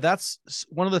yeah, that's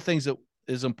one of the things that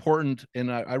is important.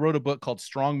 And I wrote a book called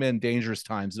Strong Men, Dangerous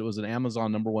Times. It was an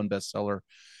Amazon #1 bestseller.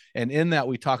 And in that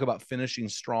we talk about finishing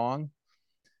strong.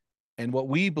 And what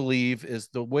we believe is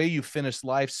the way you finish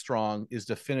life strong is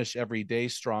to finish every day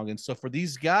strong. And so for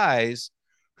these guys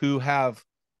who have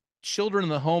children in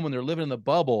the home and they're living in the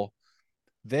bubble,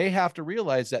 they have to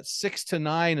realize that 6 to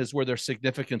 9 is where their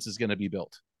significance is going to be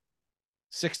built.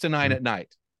 6 to 9 at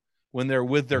night when they're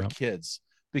with their kids,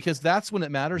 because that's when it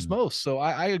matters most. So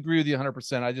I agree with you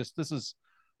 100%. This is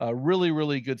really,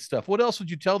 really good stuff. What else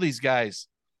would you tell these guys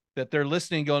that they're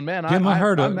listening going, man, I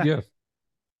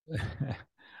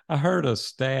heard a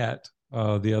stat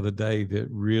the other day that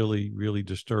really, really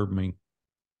disturbed me.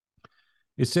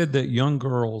 It said that young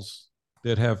girls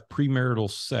that have premarital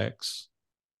sex,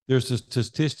 there's a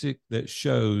statistic that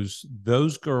shows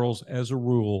those girls, as a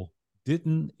rule,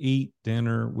 didn't eat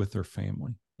dinner with their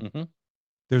family.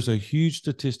 There's a huge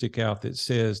statistic out that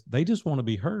says they just want to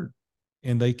be heard,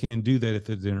 and they can do that at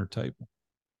the dinner table,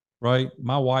 right?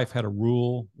 My wife had a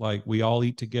rule, like we all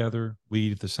eat together. We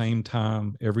eat at the same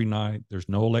time every night. There's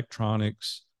no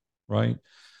electronics, right?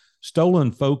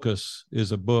 Stolen Focus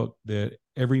is a book that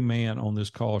every man on this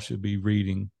call should be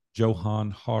reading.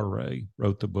 Johann Hari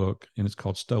wrote the book, and it's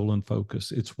called Stolen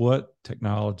Focus. It's what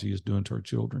technology is doing to our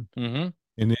children.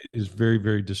 And it is very,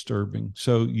 very disturbing.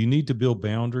 So you need to build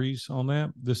boundaries on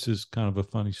that. This is kind of a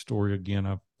funny story. Again,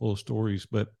 I'm full of stories,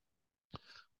 but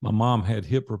my mom had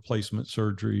hip replacement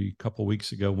surgery a couple of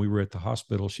weeks ago. We were at the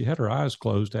hospital. She had her eyes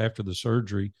closed after the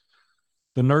surgery.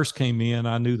 The nurse came in.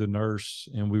 I knew the nurse,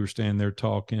 and we were standing there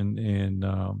talking,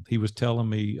 and he was telling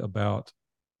me about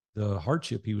the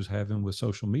hardship he was having with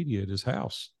social media at his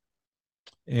house.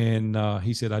 And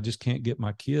he said, I just can't get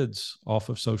my kids off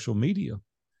of social media.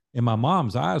 And my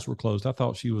mom's eyes were closed. I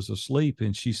thought she was asleep.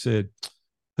 And she said,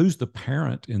 who's the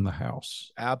parent in the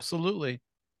house? Absolutely.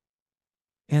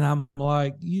 And I'm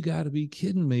like, you got to be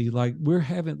kidding me. Like, we're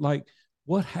having, like,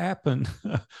 what happened?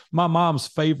 My mom's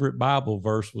favorite Bible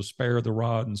verse was spare the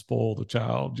rod and spoil the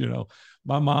child. You know,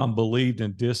 my mom believed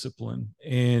in discipline,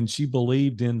 and she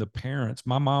believed in the parents.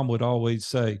 My mom would always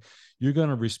say, you're going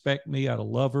to respect me out of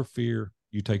love or fear.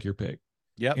 You take your pick.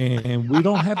 Yep. And we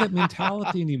don't have that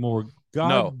mentality anymore.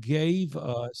 God gave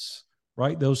us,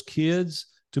 right, those kids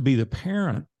to be the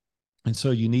parent. And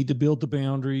so you need to build the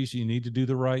boundaries. You need to do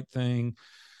the right thing.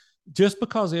 Just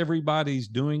because everybody's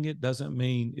doing it doesn't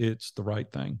mean it's the right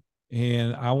thing.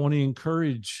 And I want to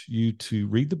encourage you to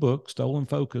read the book, Stolen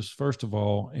Focus, first of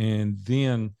all, and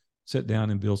then sit down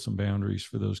and build some boundaries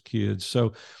for those kids.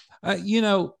 So, you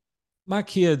know, my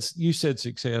kids, you said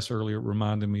success earlier,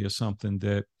 reminded me of something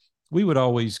that we would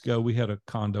always go. We had a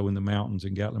condo in the mountains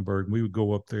in Gatlinburg, and we would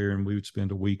go up there and we would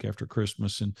spend a week after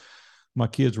Christmas. And my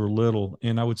kids were little,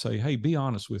 and I would say, hey, be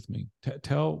honest with me.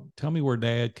 Tell me where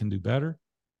dad can do better.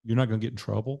 You're not going to get in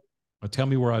trouble. Or tell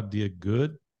me where I did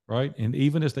good, right? And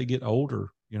even as they get older,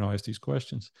 you know, I ask these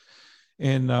questions.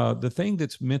 And the thing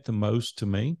that's meant the most to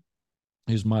me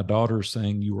is my daughter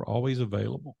saying, you were always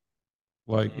available.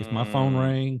 Like if my phone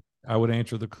rang, I would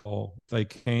answer the call.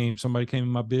 If somebody came in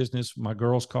my business, my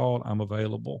girls called, I'm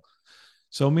available.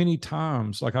 So many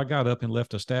times, like I got up and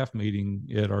left a staff meeting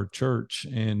at our church,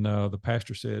 and the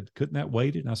pastor said, couldn't that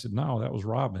wait? And I said, no, that was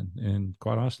Robin. And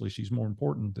quite honestly, she's more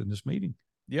important than this meeting.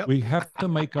 Yep. We have to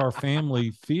make our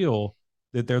family feel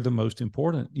that they're the most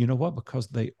important. You know what? Because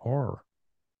they are.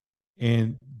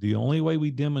 And the only way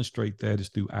we demonstrate that is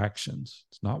through actions.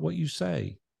 It's not what you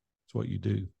say, it's what you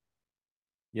do.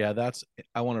 Yeah,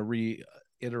 I want to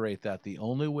reiterate that. The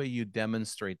only way you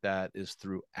demonstrate that is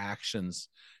through actions.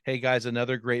 Hey guys,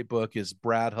 another great book is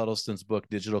Brad Huddleston's book,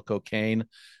 Digital Cocaine.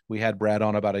 We had Brad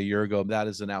on about a year ago. That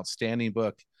is an outstanding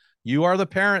book. You are the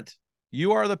parent.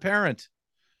 You are the parent.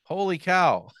 Holy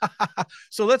cow.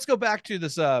 So let's go back to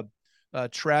this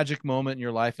tragic moment in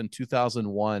your life in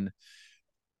 2001.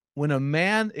 When a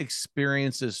man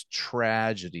experiences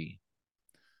tragedy,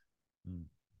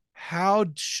 how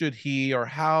should he, or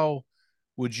how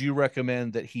would you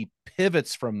recommend that he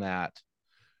pivots from that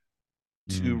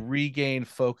to regain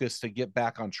focus, to get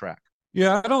back on track?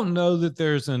 Yeah, I don't know that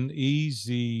there's an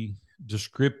easy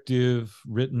descriptive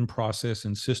written process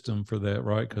and system for that,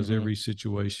 right? Because every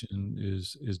situation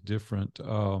is different.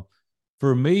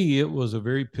 For me, it was a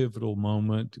very pivotal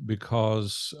moment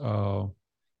because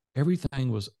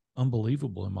everything was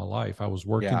unbelievable in my life. I was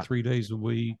working 3 days a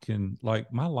week, and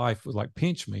like my life was like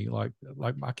pinch me, like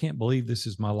I can't believe this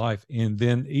is my life. And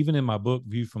then even in my book,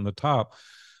 View from the Top,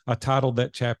 I titled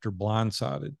that chapter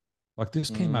Blindsided. Like this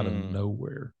came out of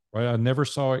nowhere, right? I never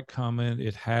saw it coming.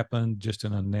 It happened just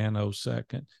in a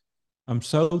nanosecond. I'm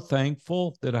so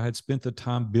thankful that I had spent the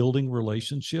time building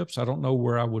relationships. I don't know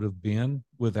where I would have been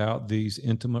without these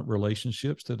intimate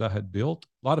relationships that I had built.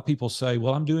 A lot of people say,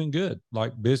 well, I'm doing good.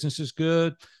 Like business is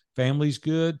good, family's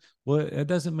good. Well, it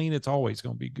doesn't mean it's always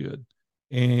going to be good.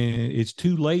 And it's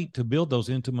too late to build those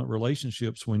intimate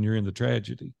relationships when you're in the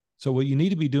tragedy. So what you need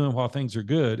to be doing while things are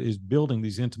good is building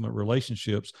these intimate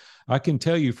relationships. I can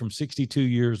tell you from 62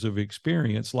 years of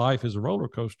experience, life is a roller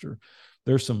coaster.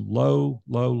 There's some low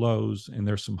lows, and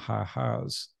there's some high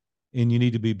highs, and you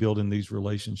need to be building these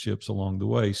relationships along the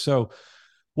way. So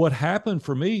what happened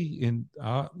for me, and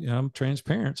I'm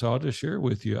transparent, so I'll just share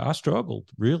with you, I struggled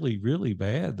really, really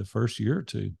bad the first year or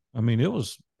two. I mean, it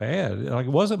was bad. Like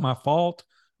it wasn't my fault.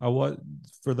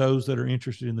 For those that are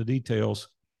interested in the details,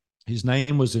 his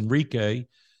name was Enrique.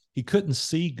 He couldn't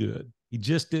see good. He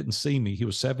just didn't see me. He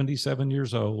was 77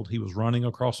 years old. He was running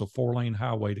across a 4-lane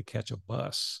highway to catch a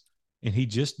bus, and he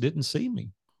just didn't see me.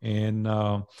 And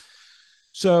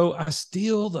so I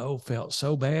still, though, felt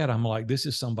so bad. I'm like, this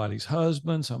is somebody's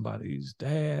husband, somebody's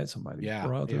dad, somebody's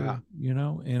brother, you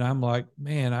know? And I'm like,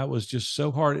 man, I was just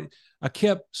so hard. I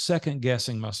kept second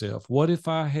guessing myself. What if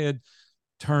I had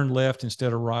turned left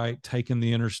instead of right, taken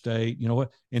the interstate, you know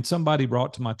what? And somebody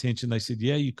brought to my attention, they said,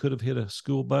 yeah, you could have hit a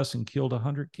school bus and killed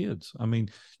 100 kids. I mean,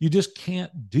 you just can't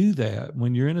do that.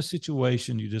 When you're in a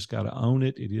situation, you just got to own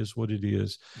it. It is what it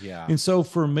is. Yeah. And so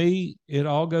for me, it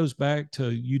all goes back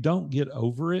to, you don't get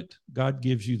over it. God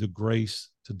gives you the grace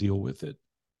to deal with it.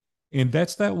 And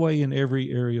that's that way in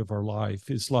every area of our life.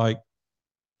 It's like,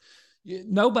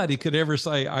 nobody could ever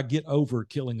say, I get over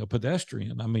killing a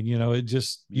pedestrian. I mean, you know, you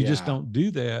just don't do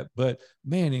that. But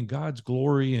man, in God's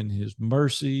glory and his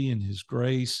mercy and his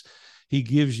grace, he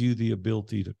gives you the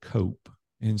ability to cope.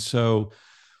 And so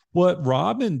What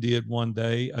Robin did one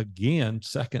day, again,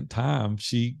 second time,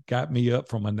 she got me up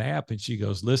from a nap and she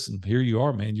goes, listen, here you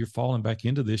are, man. You're falling back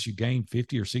into this. You gained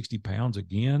 50 or 60 pounds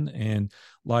again. And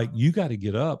like, you got to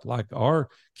get up. Like, our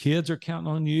kids are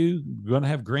counting on you. You're going to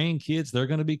have grandkids. They're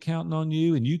going to be counting on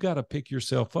you. And you got to pick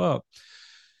yourself up.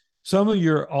 Some of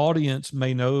your audience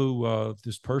may know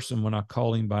this person when I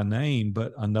call him by name,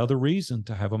 but another reason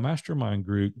to have a mastermind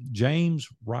group, James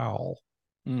Rowell.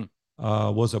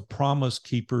 Was a Promise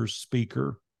Keepers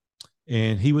speaker,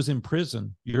 and he was in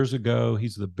prison years ago.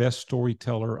 He's the best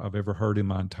storyteller I've ever heard in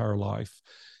my entire life.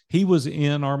 He was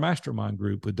in our mastermind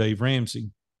group with Dave Ramsey.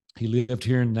 He lived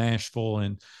here in Nashville,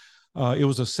 and it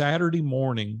was a Saturday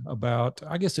morning about,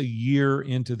 I guess, a year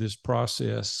into this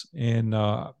process, and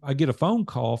I get a phone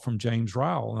call from James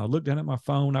Rowell, and I looked down at my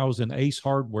phone. I was in Ace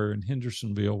Hardware in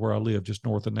Hendersonville, where I live, just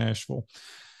north of Nashville.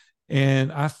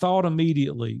 And I thought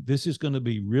immediately, this is going to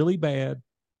be really bad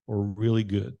or really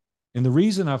good. And the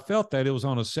reason I felt that, it was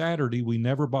on a Saturday. We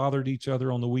never bothered each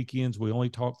other on the weekends. We only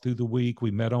talked through the week.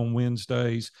 We met on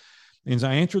Wednesdays. And as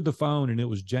I answered the phone, and it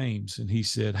was James, and he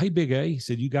said, hey, Big A, he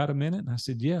said, you got a minute? And I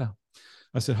said, yeah.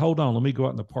 I said, hold on, let me go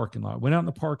out in the parking lot. Went out in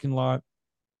the parking lot.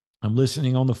 I'm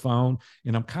listening on the phone,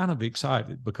 and I'm kind of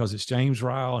excited because it's James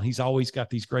Ryle, and he's always got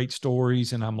these great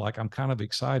stories. And I'm like, I'm kind of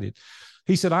excited.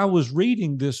 He said, I was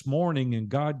reading this morning and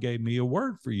God gave me a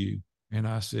word for you. And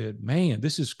I said, man,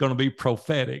 this is going to be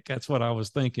prophetic. That's what I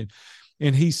was thinking.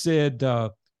 And he said,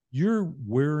 you're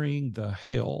wearing the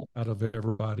hell out of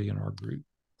everybody in our group.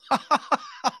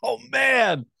 Oh,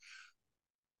 man.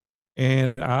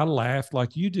 And I laughed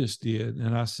like you just did.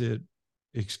 And I said,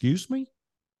 excuse me?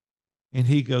 And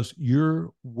he goes,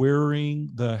 you're wearing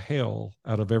the hell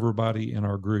out of everybody in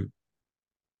our group.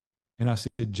 And I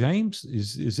said, James,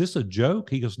 is this a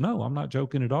joke? He goes, no, I'm not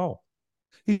joking at all.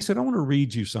 He said, I want to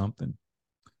read you something.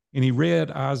 And he read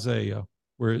Isaiah,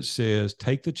 where it says,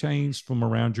 take the chains from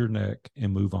around your neck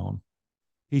and move on.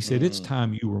 He said, it's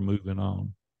time you were moving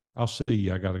on. I'll see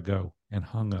you. I got to go. And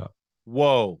hung up.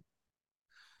 Whoa.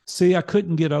 See, I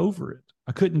couldn't get over it.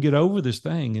 I couldn't get over this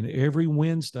thing. And every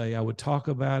Wednesday I would talk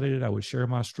about it. I would share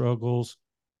my struggles.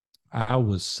 I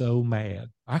was so mad.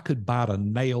 I could bite a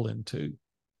nail in two.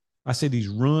 I said, he's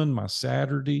ruined my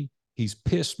Saturday. He's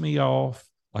pissed me off.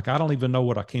 Like, I don't even know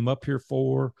what I came up here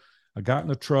for. I got in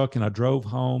the truck and I drove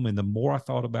home. And the more I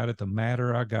thought about it, the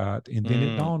madder I got. And then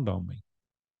it dawned on me.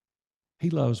 He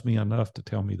loves me enough to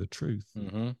tell me the truth.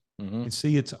 And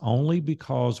see, it's only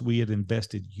because we had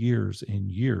invested years and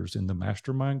years in the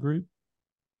mastermind group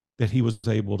that he was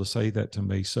able to say that to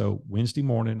me. So Wednesday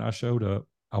morning, I showed up.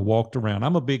 I walked around.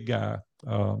 I'm a big guy.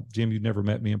 Jim, you've never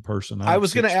met me in person. I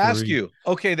was going to ask you.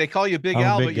 Okay, they call you Big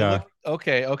Al, but you look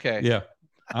okay. Yeah,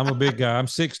 I'm a big guy. I'm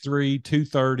 6'3",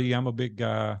 230. I'm a big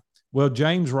guy. Well,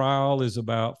 James Ryle is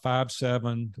about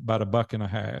 5'7", about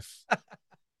 $1.50.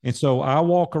 And so I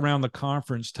walk around the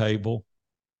conference table,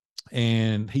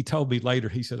 and he told me later,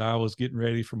 he said, I was getting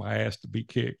ready for my ass to be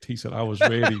kicked. He said, I was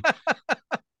ready.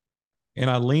 And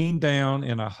I leaned down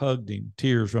and I hugged him,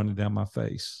 tears running down my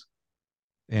face.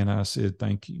 And I said,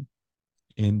 thank you.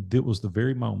 And it was the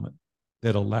very moment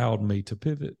that allowed me to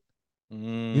pivot.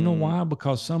 You know why?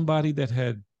 Because somebody that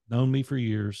had known me for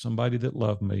years, somebody that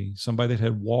loved me, somebody that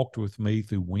had walked with me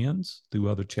through wins, through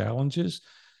other challenges,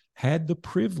 had the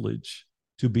privilege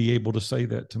to be able to say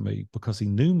that to me because he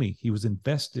knew me. He was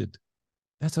invested.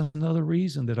 That's another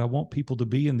reason that I want people to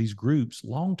be in these groups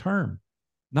long-term.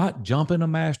 Not jump in a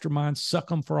mastermind, suck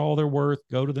them for all they're worth,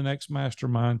 go to the next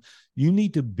mastermind. You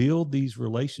need to build these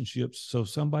relationships so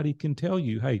somebody can tell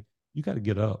you, hey, you got to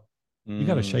get up. You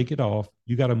got to shake it off.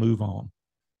 You got to move on.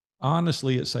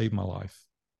 Honestly, it saved my life.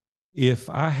 If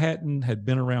I hadn't had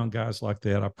been around guys like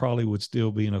that, I probably would still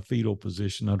be in a fetal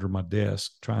position under my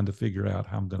desk trying to figure out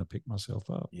how I'm going to pick myself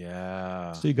up.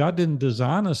 Yeah. See, God didn't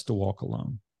design us to walk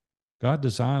alone. God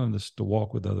designed us to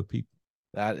walk with other people.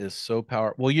 That is so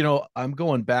powerful. Well, you know, I'm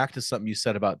going back to something you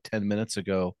said about 10 minutes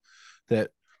ago, that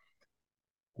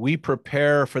we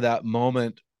prepare for that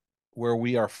moment where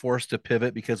we are forced to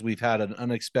pivot because we've had an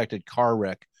unexpected car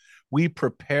wreck. We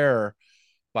prepare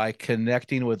by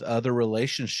connecting with other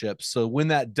relationships. So when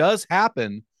that does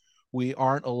happen, we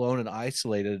aren't alone and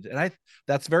isolated. And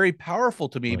that's very powerful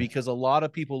to me, because a lot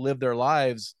of people live their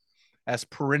lives as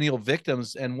perennial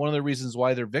victims. And one of the reasons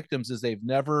why they're victims is they've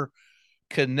never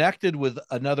connected with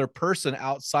another person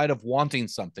outside of wanting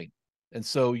something. And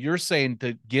so you're saying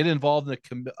to get involved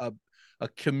in a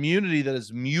community that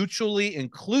is mutually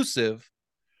inclusive,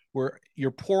 where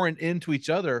you're pouring into each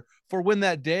other for when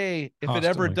that day, if it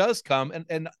ever does come.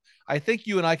 And I think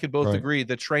you and I could both agree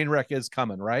the train wreck is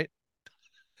coming, right?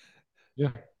 Yeah.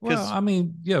 Well, I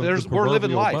mean, yeah, the we're living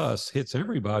proverbial life. bus hits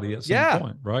everybody at some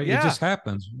point, right? Yeah. It just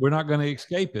happens. We're not going to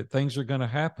escape it. Things are going to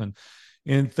happen.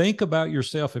 And think about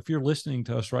yourself. If you're listening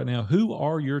to us right now, who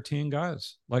are your 10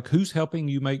 guys? Like, who's helping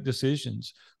you make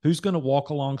decisions? Who's going to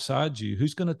walk alongside you?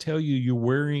 Who's going to tell you you're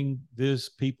wearing this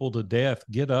people to death?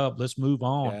 Get up. Let's move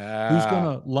on. Yeah. Who's going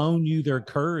to loan you their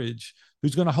courage?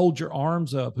 Who's going to hold your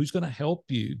arms up? Who's going to help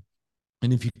you?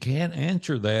 And if you can't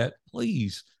answer that,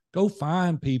 please go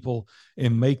find people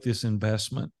and make this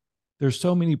investment. There's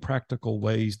so many practical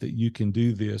ways that you can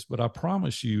do this, but I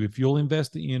promise you, if you'll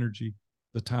invest the energy,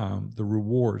 the time, the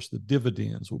rewards, the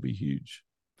dividends will be huge.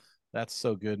 That's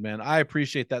so good, man. I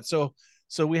appreciate that. So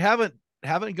we haven't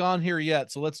gone here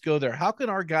yet. So let's go there. How can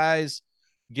our guys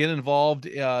get involved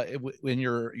in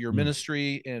your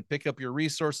ministry and pick up your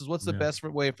resources? What's the best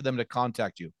way for them to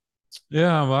contact you?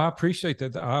 Yeah, well, I appreciate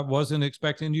that. I wasn't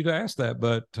expecting you to ask that,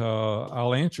 but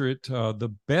I'll answer it.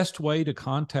 The best way to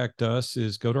contact us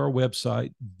is go to our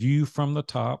website,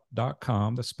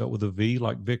 viewfromthetop.com. That's spelled with a V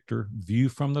like Victor,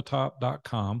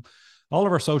 viewfromthetop.com. All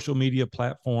of our social media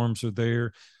platforms are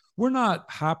there. We're not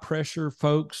high pressure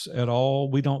folks at all.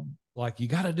 We don't like, you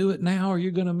got to do it now or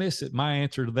you're going to miss it. My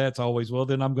answer to that's always, well,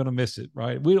 then I'm going to miss it,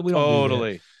 right? We don't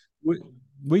totally. Do that.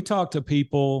 We talk to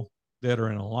people that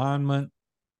are in alignment,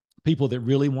 people that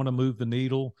really want to move the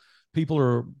needle. People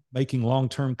are making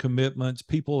long-term commitments.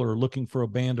 People are looking for a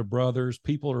band of brothers.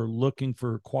 People are looking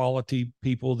for quality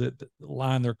people that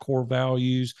align their core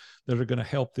values, that are going to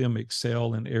help them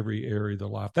excel in every area of their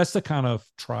life. That's the kind of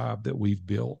tribe that we've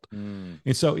built.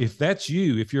 And so if that's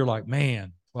you, if you're like,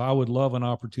 man, well, I would love an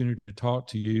opportunity to talk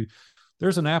to you,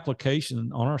 there's an application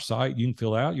on our site you can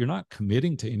fill out. You're not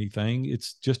committing to anything.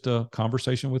 It's just a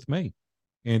conversation with me.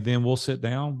 And then we'll sit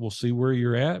down, we'll see where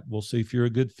you're at, we'll see if you're a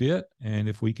good fit and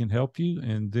if we can help you,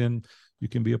 and then you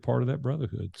can be a part of that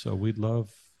brotherhood. So we'd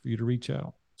love for you to reach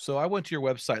out. So I went to your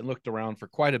website and looked around for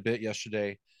quite a bit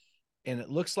yesterday, and it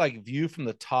looks like View from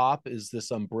the Top is this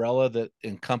umbrella that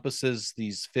encompasses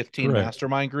these 15 Correct.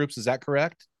 mastermind groups. Is that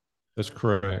correct? That's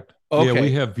correct. Okay. Yeah,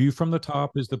 we have View from the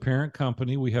Top as the parent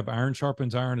company. We have Iron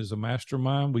Sharpens Iron as a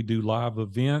mastermind. We do live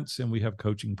events and we have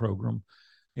coaching program.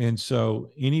 And so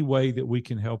any way that we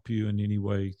can help you in any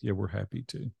way, yeah, we're happy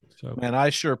to. So, man, I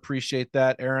sure appreciate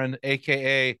that. Aaron,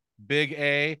 AKA Big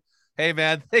A. Hey,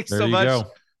 man, thanks so much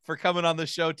for coming on the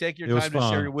show. Take your time to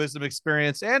share your wisdom,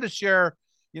 experience, and to share,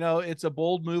 it's a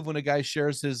bold move when a guy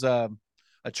shares his, a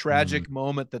tragic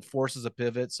moment that forces a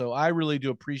pivot. So I really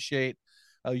do appreciate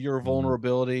your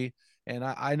vulnerability. And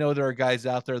I know there are guys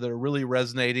out there that are really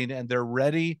resonating and they're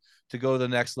ready to go to the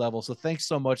next level. So thanks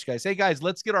so much, guys. Hey, guys,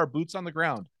 let's get our boots on the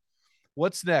ground.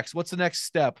 What's next? What's the next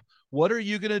step? What are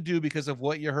you going to do because of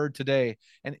what you heard today?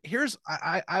 And here's,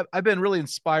 I've been really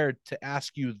inspired to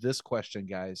ask you this question,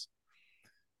 guys.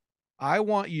 I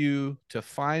want you to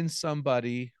find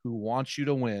somebody who wants you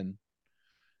to win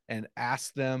and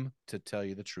ask them to tell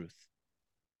you the truth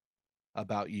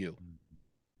about you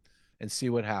and see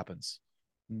what happens.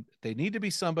 They need to be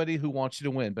somebody who wants you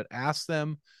to win, but ask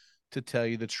them to tell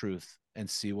you the truth and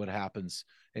see what happens.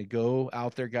 And go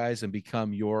out there, guys, and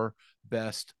become your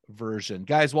best version.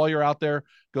 Guys, while you're out there,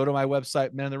 go to my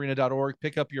website, meninthearena.org,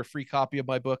 pick up your free copy of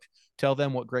my book, Tell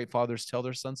Them What Great Fathers Tell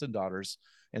Their Sons and Daughters,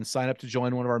 and sign up to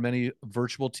join one of our many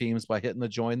virtual teams by hitting the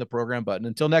join the program button.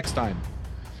 Until next time,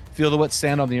 feel the wet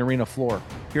sand on the arena floor,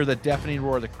 hear the deafening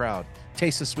roar of the crowd,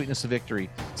 taste the sweetness of victory,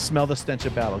 smell the stench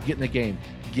of battle, get in the game,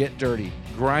 get dirty,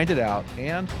 grind it out,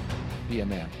 and be a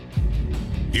man.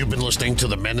 You've been listening to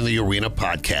the Men in the Arena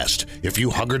podcast. If you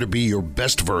hunger to be your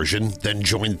best version, then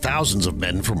join thousands of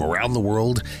men from around the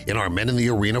world in our Men in the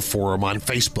Arena forum on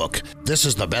Facebook. This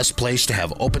is the best place to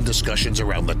have open discussions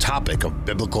around the topic of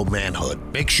biblical manhood.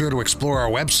 Make sure to explore our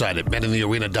website at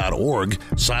meninthearena.org,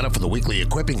 sign up for the weekly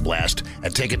equipping blast,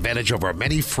 and take advantage of our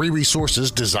many free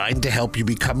resources designed to help you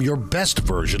become your best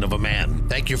version of a man.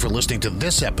 Thank you for listening to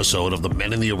this episode of the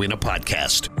Men in the Arena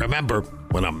podcast. Remember,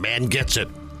 when a man gets it,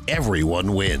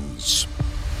 everyone wins.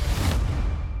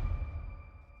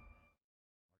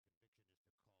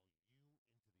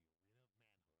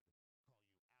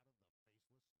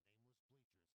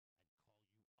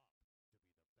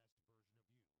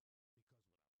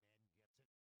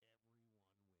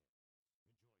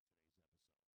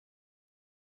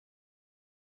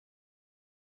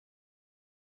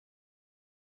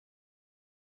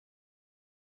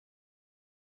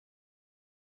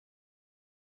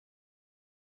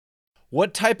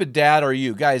 What type of dad are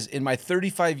you? Guys, in my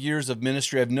 35 years of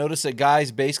ministry, I've noticed that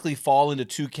guys basically fall into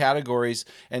 2 categories.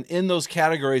 And in those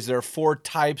categories, there are 4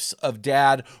 types of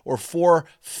dad, or 4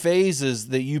 phases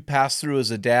that you pass through as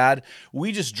a dad.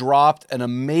 We just dropped an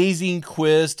amazing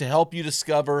quiz to help you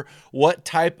discover what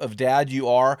type of dad you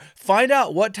are. Find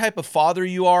out what type of father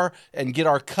you are and get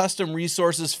our custom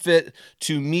resources fit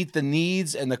to meet the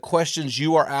needs and the questions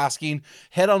you are asking.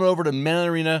 Head on over to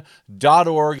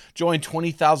menarena.org. Join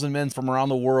 20,000 men from around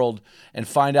the world and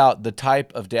find out the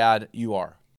type of dad you are.